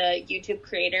is a YouTube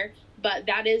creator, but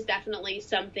that is definitely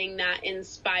something that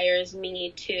inspires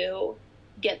me to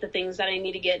get the things that I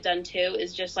need to get done too,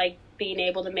 is just, like, being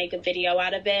able to make a video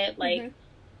out of it. Like, mm-hmm.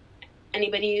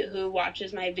 Anybody who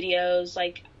watches my videos,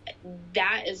 like,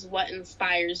 that is what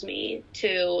inspires me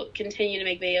to continue to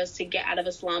make videos, to get out of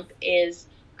a slump, is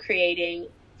creating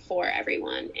for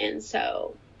everyone. And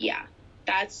so, yeah,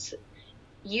 that's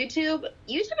YouTube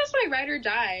is my ride or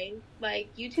die. Like,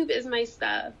 YouTube is my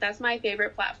stuff. That's my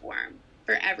favorite platform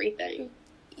for everything.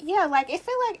 Yeah, like, I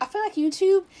feel like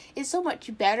YouTube is so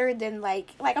much better than,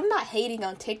 like I'm not hating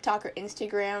on TikTok or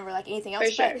Instagram or, like, anything else,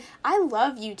 for sure. But I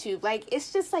love YouTube. Like,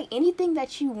 it's just, like, anything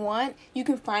that you want, you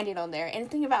can find it on there. And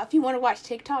think about, if you want to watch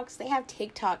TikToks, they have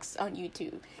TikToks on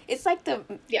YouTube. It's, like,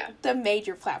 the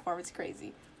major platform. It's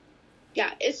crazy.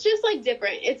 Yeah, it's just, like,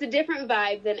 different. It's a different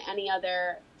vibe than any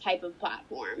other type of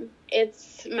platform.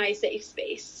 It's my safe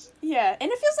space. Yeah,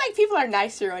 and it feels like people are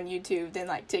nicer on YouTube than,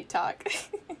 like, TikTok.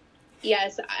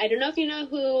 Yes, I don't know if you know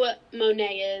who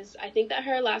Monet is. I think that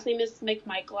her last name is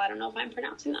McMichael. I don't know if I'm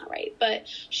pronouncing that right, but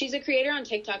she's a creator on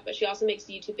TikTok, but she also makes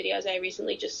YouTube videos. I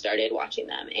recently just started watching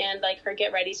them, and like her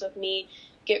Get Readies with Me,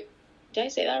 did I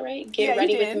say that right? Get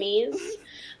Ready with Me's.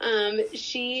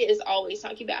 She is always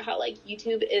talking about how like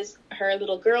YouTube is her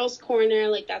little girl's corner,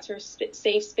 like that's her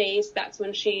safe space. That's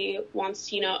when she wants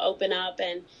to, open up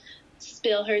and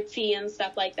spill her tea and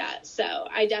stuff like that. So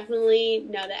I definitely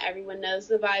know that everyone knows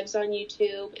the vibes on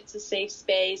YouTube. It's a safe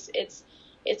space. It's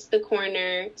the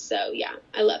corner. So yeah,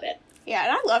 I love it. Yeah,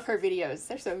 and I love her videos.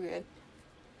 They're so good.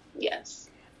 Yes.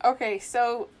 Okay,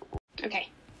 so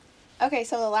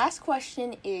the last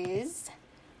question is,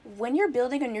 when you're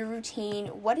building a new routine,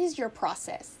 what is your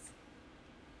process?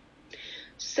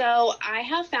 So I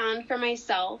have found for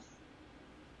myself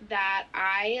that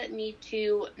I need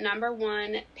to, number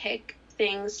one, pick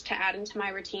things to add into my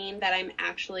routine that I'm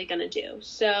actually going to do.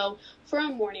 So for a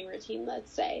morning routine,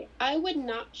 let's say, I would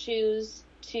not choose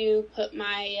to put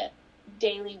my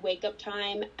daily wake up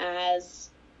time as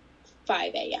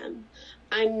 5 a.m.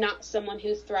 I'm not someone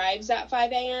who thrives at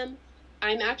 5 a.m.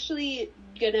 I'm actually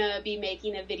going to be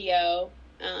making a video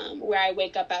where I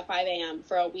wake up at 5 a.m.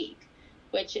 for a week,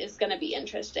 which is going to be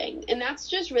interesting. And that's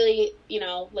just really,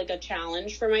 like a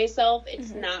challenge for myself.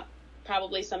 It's not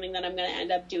probably something that I'm going to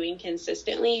end up doing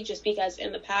consistently, just because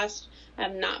in the past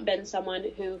I've not been someone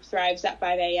who thrives at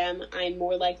 5 a.m. I'm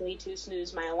more likely to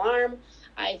snooze my alarm.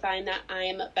 I find that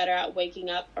I'm better at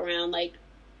waking up around like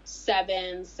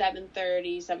 7:30,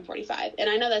 7:45. And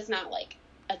I know that's not like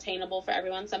attainable for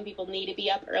everyone. Some people need to be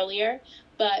up earlier.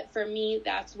 But for me,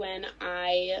 that's when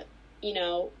I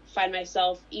find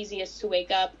myself easiest to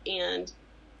wake up, and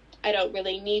I don't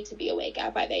really need to be awake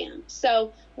at 5 a.m.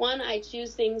 So one, I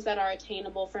choose things that are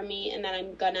attainable for me and that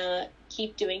I'm gonna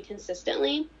keep doing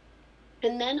consistently.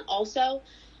 And then also,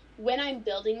 when I'm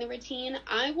building the routine,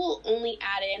 I will only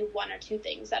add in one or two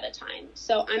things at a time.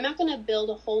 So I'm not going to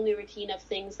build a whole new routine of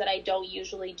things that I don't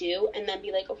usually do and then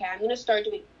be like, okay, I'm going to start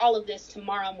doing all of this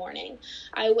tomorrow morning.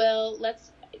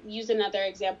 Let's use another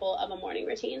example of a morning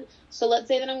routine. So let's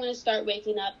say that I'm going to start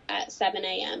waking up at 7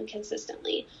 a.m.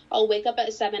 consistently. I'll wake up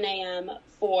at 7 a.m.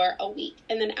 for a week.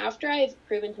 And then after I've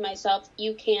proven to myself,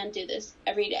 you can do this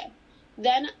every day,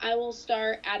 then I will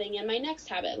start adding in my next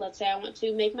habit. Let's say I want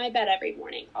to make my bed every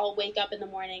morning. I'll wake up in the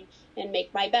morning and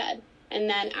make my bed. And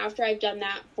then after I've done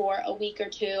that for a week or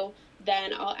two,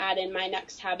 then I'll add in my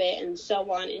next habit, and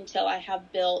so on until I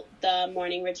have built the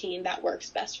morning routine that works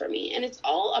best for me. And it's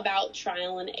all about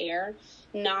trial and error,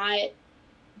 not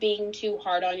being too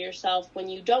hard on yourself when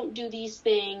you don't do these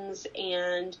things,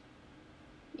 and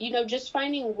just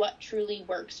finding what truly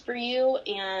works for you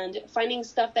and finding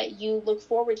stuff that you look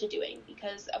forward to doing,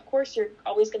 because of course you're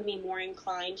always going to be more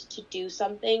inclined to do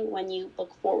something when you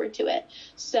look forward to it.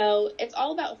 So it's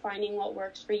all about finding what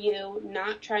works for you,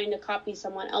 not trying to copy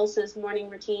someone else's morning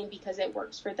routine because it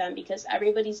works for them, because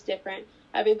everybody's different,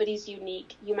 everybody's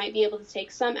unique. You might be able to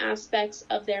take some aspects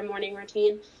of their morning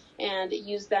routine and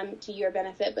use them to your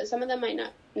benefit, but some of them might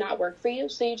not work for you.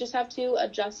 So you just have to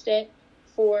adjust it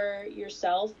for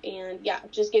yourself, and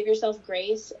just give yourself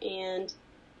grace and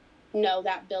know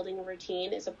that building a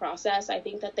routine is a process. I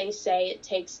think that they say it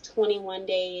takes 21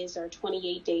 days or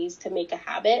 28 days to make a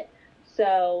habit.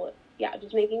 So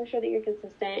just making sure that you're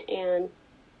consistent and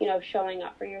showing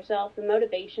up for yourself. The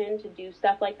motivation to do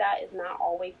stuff like that is not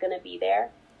always going to be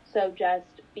there, so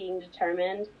just being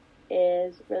determined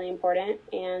is really important,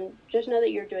 and just know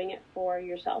that you're doing it for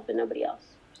yourself and nobody else.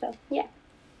 So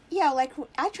Yeah, like,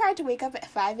 I tried to wake up at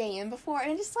 5 a.m. before,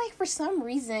 and just, like, for some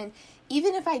reason,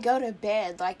 even if I go to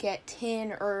bed, like, at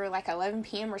 10 or, like, 11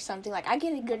 p.m. or something, like, I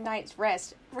get a good night's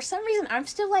rest. For some reason, I'm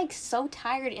still, like, so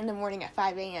tired in the morning at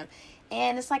 5 a.m.,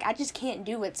 and it's like, I just can't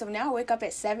do it. So now I wake up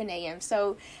at 7 a.m.,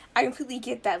 so I completely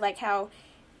get that, like, how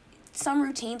some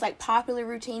routines, like, popular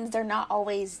routines, they're not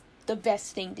always the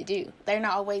best thing to do. They're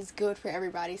not always good for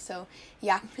everybody. So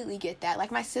I completely get that.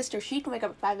 Like my sister, she can wake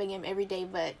up at 5 a.m. every day,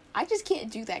 but I just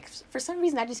can't do that. For some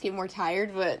reason I just get more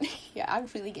tired, but I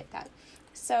completely get that.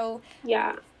 So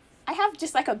I have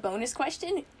just like a bonus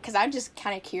question, because I'm just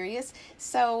kind of curious.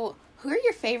 So who are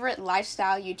your favorite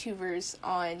lifestyle YouTubers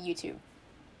on YouTube?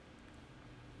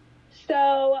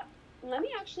 So let me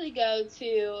actually go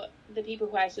to the people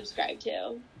who I subscribe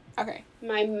to. Okay.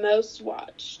 My most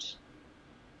watched.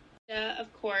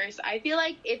 Of course. I feel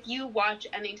like if you watch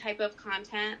any type of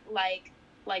content like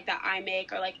that I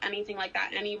make, or like anything like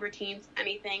that, any routines,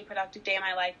 anything, productive day of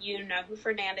my life, you know who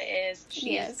Fernanda is.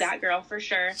 She is that girl for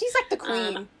sure. She's like the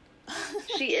queen.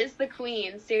 She is the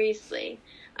queen, seriously.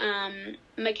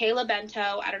 Michaela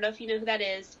Bento, I don't know if you know who that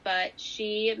is, but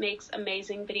she makes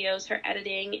amazing videos. Her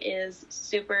editing is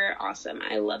super awesome.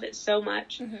 I love it so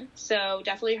much. Mm-hmm. So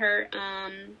definitely her.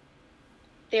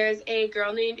 There's a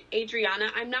girl named Adriana.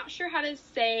 I'm not sure how to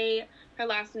say her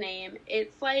last name.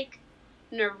 It's like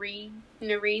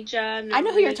Narija. I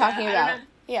know who you're talking about.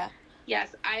 Yeah.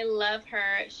 Yes, I love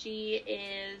her. She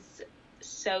is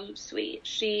so sweet.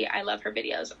 I love her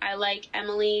videos. I like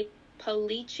Emily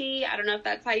Palucci. I don't know if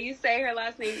that's how you say her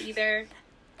last name either.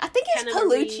 I think it's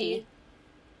Palucci.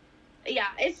 Yeah,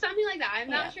 it's something like that. I'm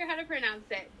not sure how to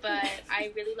pronounce it, but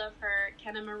I really love her.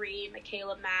 Kenna Marie,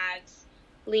 Michaela Mags,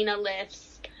 Lena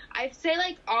Lifts. I'd say,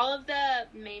 like, all of the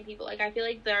main people, like, I feel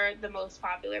like they're the most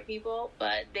popular people,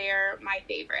 but they're my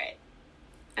favorite.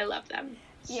 I love them.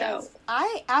 Yes, so.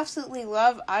 I absolutely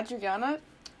love Adriana.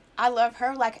 I love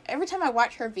her. Like, every time I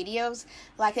watch her videos,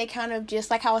 like, they kind of just,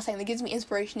 like how I was saying, it gives me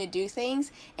inspiration to do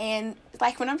things. And,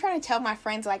 like, when I'm trying to tell my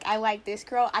friends, like, I like this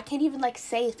girl, I can't even, like,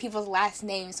 say people's last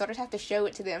names, so I just have to show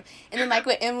it to them. And then, like,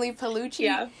 with Emily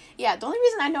Palucci, yeah, the only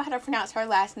reason I know how to pronounce her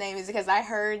last name is because I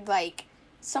heard, like,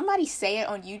 somebody say it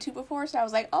on YouTube before, so I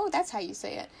was like, oh, that's how you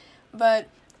say it. But,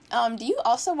 do you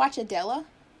also watch Adela?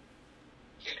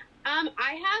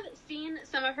 I have seen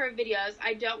some of her videos.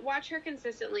 I don't watch her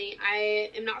consistently.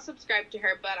 I am not subscribed to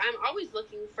her, but I'm always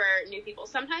looking for new people.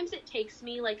 Sometimes it takes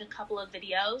me like a couple of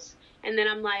videos, and then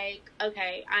I'm like,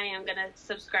 okay, I am going to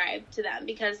subscribe to them.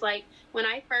 Because, like, when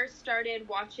I first started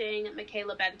watching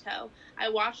Michaela Bento, I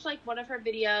watched, like, one of her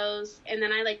videos, and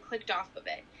then I, like, clicked off of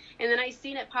it. And then I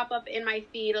seen it pop up in my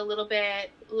feed a little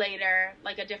bit later,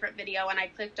 like a different video, and I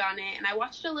clicked on it, and I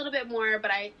watched a little bit more,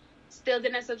 but I still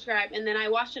didn't subscribe. And then I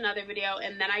watched another video,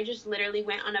 and then I just literally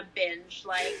went on a binge.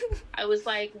 Like, I was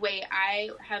like, wait, I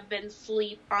have been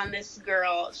asleep on this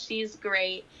girl. She's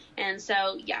great. And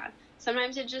so, yeah,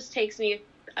 sometimes it just takes me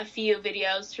a few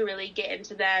videos to really get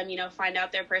into them, you know, find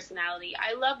out their personality.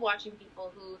 I love watching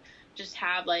people who just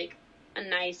have, like, a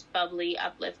nice, bubbly,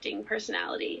 uplifting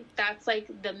personality. That's, like,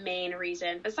 the main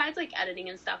reason. Besides, like, editing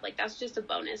and stuff, like, that's just a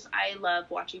bonus. I love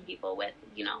watching people with,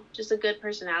 you know, just a good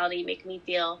personality, make me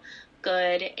feel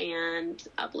good and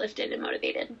uplifted and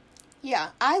motivated.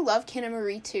 Yeah, I love Kenna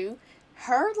Marie, too.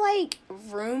 Her, like,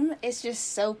 room is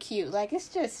just so cute. Like, it's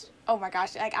just, oh my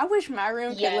gosh. Like, I wish my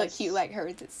room could look cute like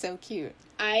hers. It's so cute.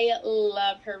 I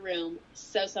love her room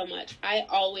so, so much. I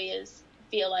always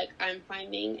feel like I'm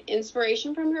finding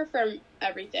inspiration from her from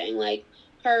everything. Like,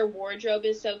 her wardrobe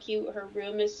is so cute, her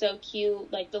room is so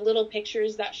cute, like the little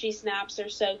pictures that she snaps are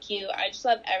so cute. I just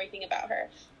love everything about her.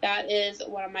 That is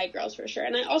one of my girls for sure.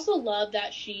 And I also love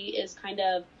that she is kind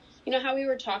of, you know how we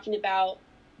were talking about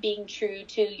being true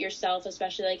to yourself,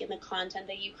 especially like in the content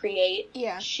that you create.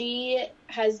 Yeah. She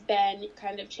has been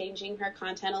kind of changing her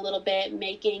content a little bit,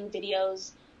 making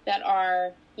videos that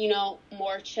are, you know,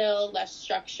 more chill, less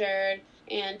structured,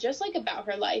 and just, like, about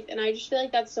her life. And I just feel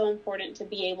like that's so important to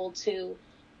be able to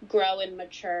grow and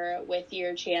mature with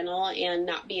your channel and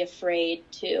not be afraid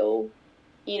to,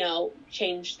 you know,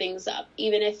 change things up,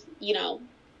 even if, you know,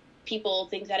 people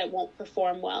think that it won't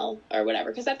perform well or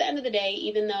whatever. Because at the end of the day,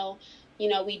 even though, you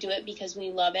know, we do it because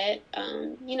we love it,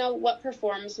 you know, what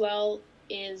performs well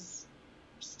is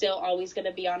still always going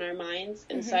to be on our minds.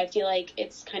 And so I feel like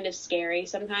it's kind of scary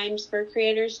sometimes for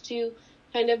creators to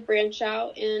kind of branch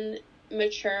out and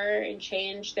mature and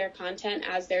change their content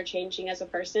as they're changing as a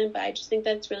person. But I just think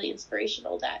that's really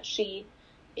inspirational that she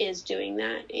is doing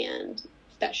that and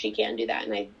that she can do that.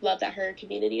 And I love that her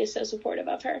community is so supportive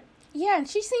of her. Yeah, and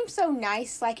she seems so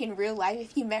nice, like, in real life.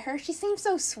 If you met her, she seems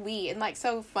so sweet and, like,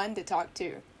 so fun to talk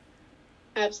to.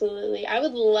 Absolutely. I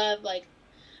would love, like,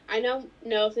 I don't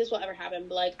know if this will ever happen,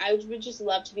 but, like, I would just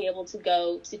love to be able to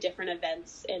go to different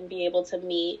events and be able to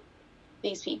meet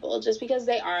these people just because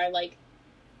they are, like,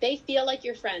 they feel like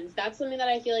your friends. That's something that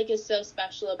I feel like is so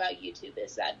special about YouTube,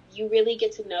 is that you really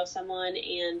get to know someone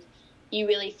and you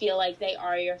really feel like they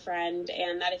are your friend,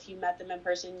 and that if you met them in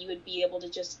person, you would be able to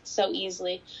just so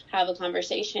easily have a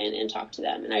conversation and talk to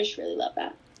them. And I just really love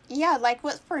that. Yeah, like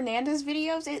with Fernanda's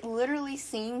videos, it literally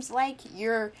seems like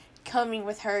you're coming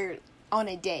with her on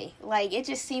a day. Like, it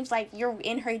just seems like you're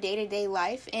in her day-to-day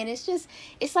life, and it's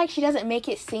like she doesn't make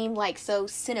it seem like so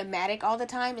cinematic all the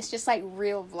time. It's just like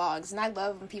real vlogs, and I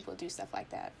love when people do stuff like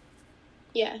that.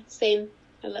 Yeah, same.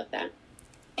 I love that.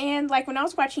 And, like, when I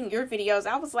was watching your videos,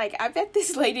 I was like, I bet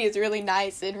this lady is really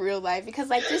nice in real life, because,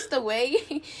 like, just the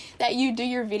way that you do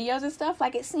your videos and stuff,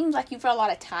 like, it seems like you put a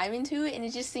lot of time into it, and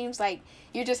it just seems like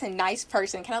you're just a nice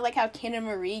person, kind of like how Kenna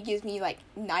Marie gives me, like,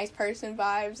 nice person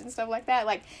vibes and stuff like that.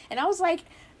 Like, and I was like,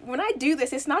 when I do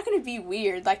this, it's not going to be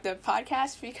weird, like the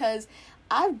podcast, because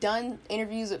I've done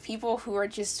interviews with people who are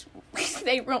just,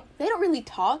 they don't really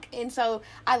talk, and so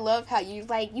I love how you,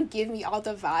 like, you give me all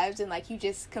the vibes, and, like, you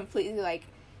just completely, like,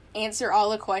 answer all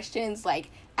the questions, like,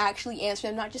 actually answer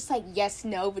them, not just, like, yes,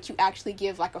 no, but you actually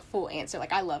give, like, a full answer.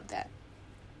 Like, I love that.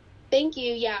 Thank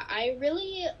you. Yeah, I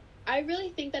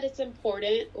really think that it's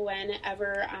important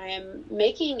whenever I'm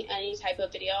making any type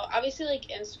of video. Obviously, like,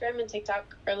 Instagram and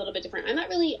TikTok are a little bit different. I'm not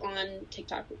really on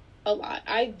TikTok a lot.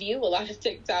 I view a lot of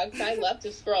TikToks. I love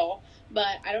to scroll,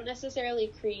 but I don't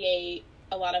necessarily create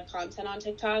a lot of content on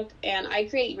TikTok, and I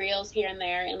create reels here and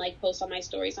there and, like, post on my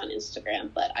stories on Instagram.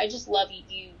 But I just love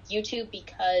YouTube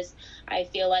because I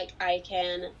feel like I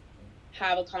can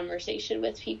have a conversation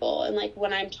with people, and, like,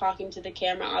 when I'm talking to the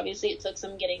camera, obviously it took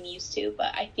some getting used to,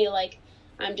 but I feel like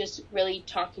I'm just really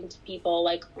talking to people,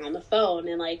 like, on the phone.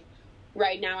 And, like,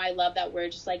 right now I love that we're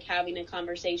just, like, having a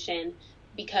conversation,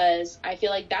 because I feel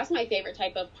like that's my favorite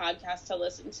type of podcast to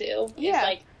listen to. Yeah. It's,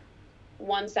 like,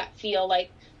 ones that feel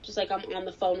like just like I'm on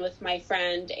the phone with my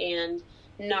friend and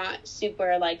not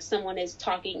super like someone is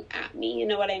talking at me, you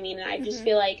know what I mean? And I just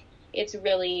feel like it's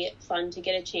really fun to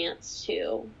get a chance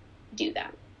to do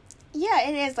that. Yeah,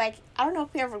 it is. Like, I don't know if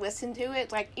you ever listened to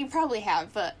it. Like, you probably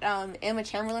have, but Emma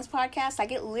Chamberlain's podcast,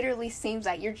 like, it literally seems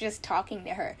like you're just talking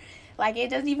to her. Like, it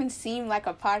doesn't even seem like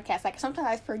a podcast. Like, sometimes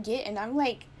I forget, and I'm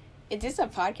like, is this a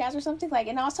podcast or something? Like,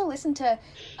 and I also listen to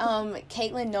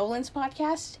Caitlin Nolan's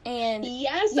podcast, and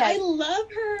yes, yeah, I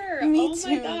love her. Me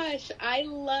too. My gosh, I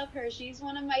love her. She's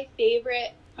one of my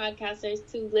favorite podcasters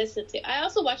to listen to. I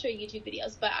also watch her YouTube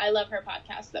videos, but I love her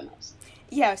podcast the most.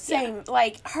 Yeah, same. Yeah.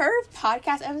 Like, her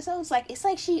podcast episodes, like, it's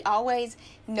like she always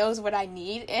knows what I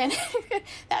need, and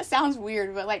that sounds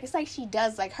weird, but, like, it's like she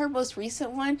does. Like, her most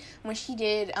recent one, when she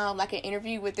did, like, an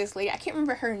interview with this lady, I can't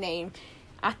remember her name.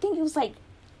 I think it was, like,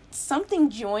 something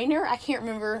Joyner. I can't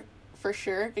remember for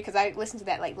sure, because I listened to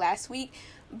that, like, last week,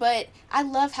 but I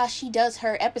love how she does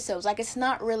her episodes. Like, it's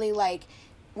not really, like,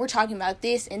 we're talking about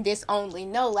this and this only.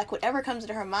 No, like, whatever comes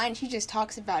into her mind, she just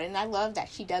talks about it, and I love that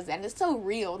she does that, and it's so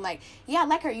real. And, like, yeah, I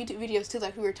like her YouTube videos too,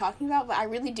 like we were talking about, but I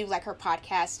really do like her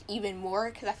podcast even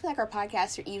more, because I feel like her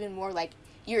podcasts are even more, like,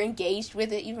 you're engaged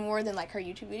with it even more than, like, her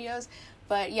YouTube videos.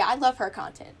 But, yeah, I love her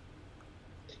content.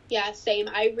 Yeah, same.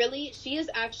 She is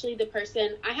actually the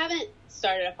person, I haven't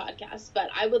started a podcast, but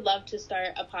I would love to start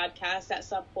a podcast at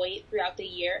some point throughout the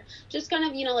year. Just kind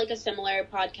of, you know, like a similar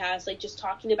podcast, like just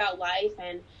talking about life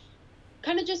and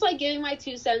kind of just like giving my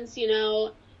 2 cents, you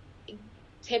know,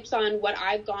 tips on what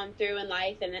I've gone through in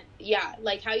life. And yeah,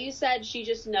 like how you said, she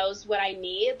just knows what I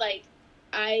need. Like,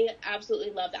 I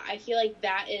absolutely love that. I feel like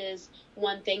that is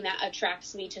one thing that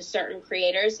attracts me to certain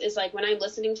creators, is like when I'm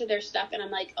listening to their stuff and I'm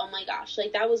like, oh my gosh,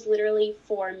 like that was literally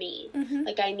for me.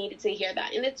 Like, I needed to hear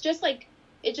that. And it's just like,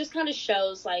 it just kind of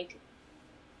shows like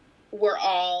we're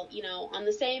all, you know, on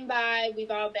the same vibe. We've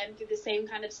all been through the same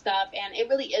kind of stuff, and it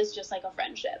really is just like a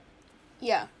friendship.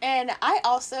 Yeah. And I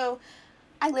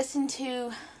listened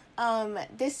to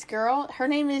this girl, I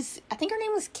think her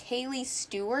name was Kaylee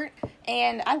Stewart,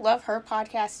 and I love her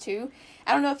podcast too.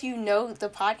 I don't know if you know the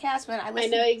podcast, but I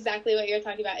know exactly what you're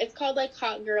talking about. It's called like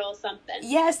Hot Girl something.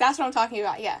 Yes, that's what I'm talking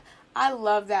about. Yeah, I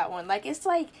love that one. Like, it's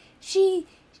like she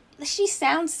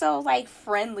sounds so like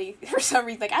friendly for some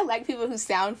reason. Like, I like people who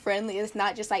sound friendly. It's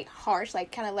not just like harsh,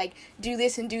 like kind of like do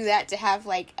this and do that to have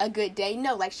like a good day.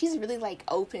 No, like she's really like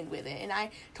open with it, and I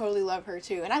totally love her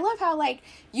too. And I love how like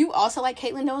you also like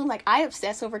Caitlin Nolan. Like, I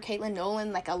obsess over Caitlin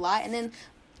Nolan like a lot, and then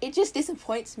it just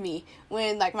disappoints me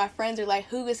when like my friends are like,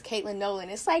 who is Caitlin Nolan?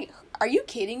 It's like, are you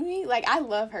kidding me? Like, I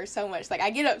love her so much. Like,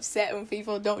 I get upset when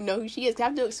people don't know who she is, 'cause I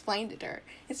have to explain it to her.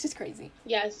 It's just crazy.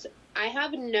 Yes, I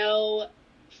have no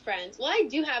friends. Well, I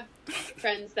do have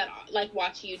friends that like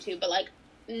watch YouTube, but like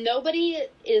nobody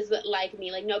is like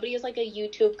me. Like, nobody is like a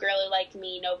YouTube girly like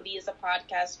me. Nobody is a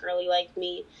podcast girly like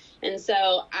me. And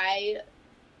so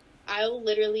I'll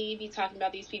literally be talking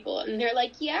about these people, and they're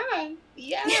like, yeah.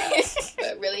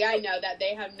 But really, I know that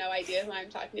they have no idea who I'm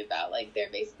talking about. Like,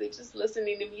 they're basically just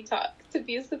listening to me talk to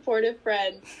be a supportive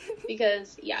friend,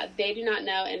 because, yeah, they do not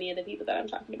know any of the people that I'm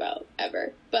talking about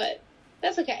ever. But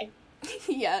that's okay.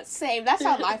 Yeah, same. That's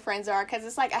how my friends are, because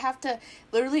it's like I have to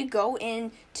literally go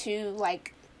into,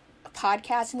 like,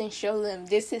 podcast and then show them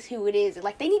this is who it is.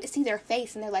 Like, they need to see their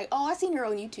face, and they're like, oh, I've seen her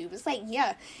on YouTube. It's like,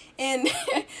 yeah. And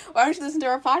why don't you listen to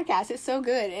our podcast? It's so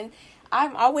good. And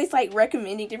I'm always like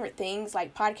recommending different things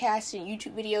like podcasts and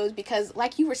YouTube videos, because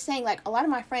like you were saying, like a lot of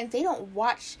my friends, they don't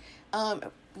watch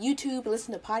YouTube,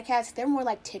 listen to podcasts. They're more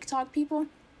like TikTok people.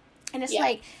 And it's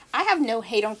like, I have no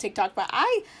hate on TikTok, but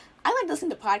I like to listen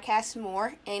to podcasts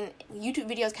more, and YouTube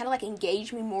videos kind of like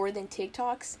engage me more than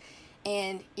TikToks.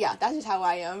 And yeah, that's just how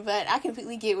I am. But I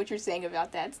completely get what you're saying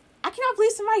about that. I cannot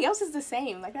believe somebody else is the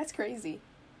same. Like, that's crazy.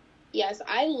 Yes,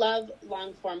 I love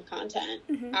long form content.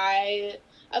 Mm-hmm.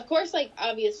 Of course, like,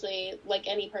 obviously, like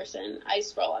any person, I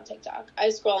scroll on TikTok, I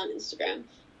scroll on Instagram,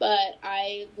 but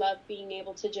I love being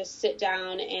able to just sit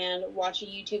down and watch a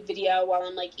YouTube video while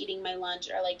I'm, like, eating my lunch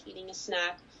or, like, eating a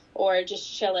snack or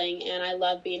just chilling, and I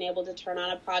love being able to turn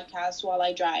on a podcast while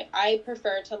I drive. I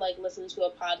prefer to, like, listen to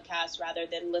a podcast rather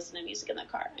than listen to music in the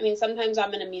car. I mean, sometimes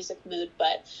I'm in a music mood,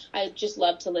 but I just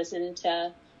love to listen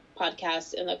to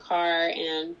podcasts in the car,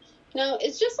 and no,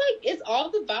 it's just like, it's all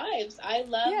the vibes. I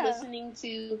love listening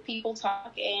to people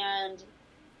talk, and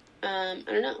I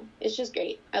don't know. It's just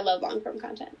great. I love long-form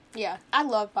content. Yeah, I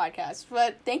love podcasts.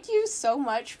 But thank you so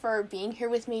much for being here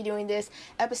with me doing this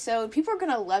episode. People are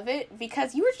going to love it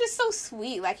because you were just so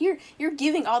sweet. Like, you're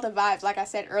giving all the vibes, like I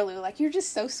said earlier. Like, you're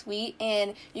just so sweet.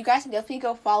 And you guys can definitely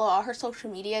go follow all her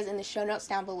social medias in the show notes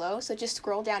down below. So just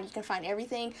scroll down. You can find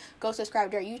everything. Go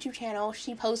subscribe to her YouTube channel.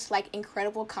 She posts, like,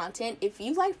 incredible content. If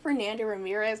you like Fernanda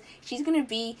Ramirez, she's going to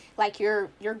be, like, your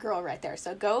girl right there.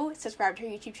 So go subscribe to her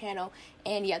YouTube channel.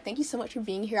 And yeah, thank you so much for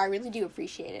being here. I really do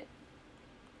appreciate it.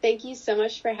 Thank you so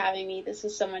much for having me. This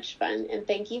was so much fun. And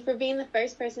thank you for being the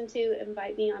first person to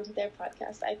invite me onto their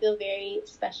podcast. I feel very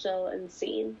special and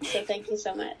seen. So thank you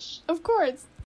so much. Of course.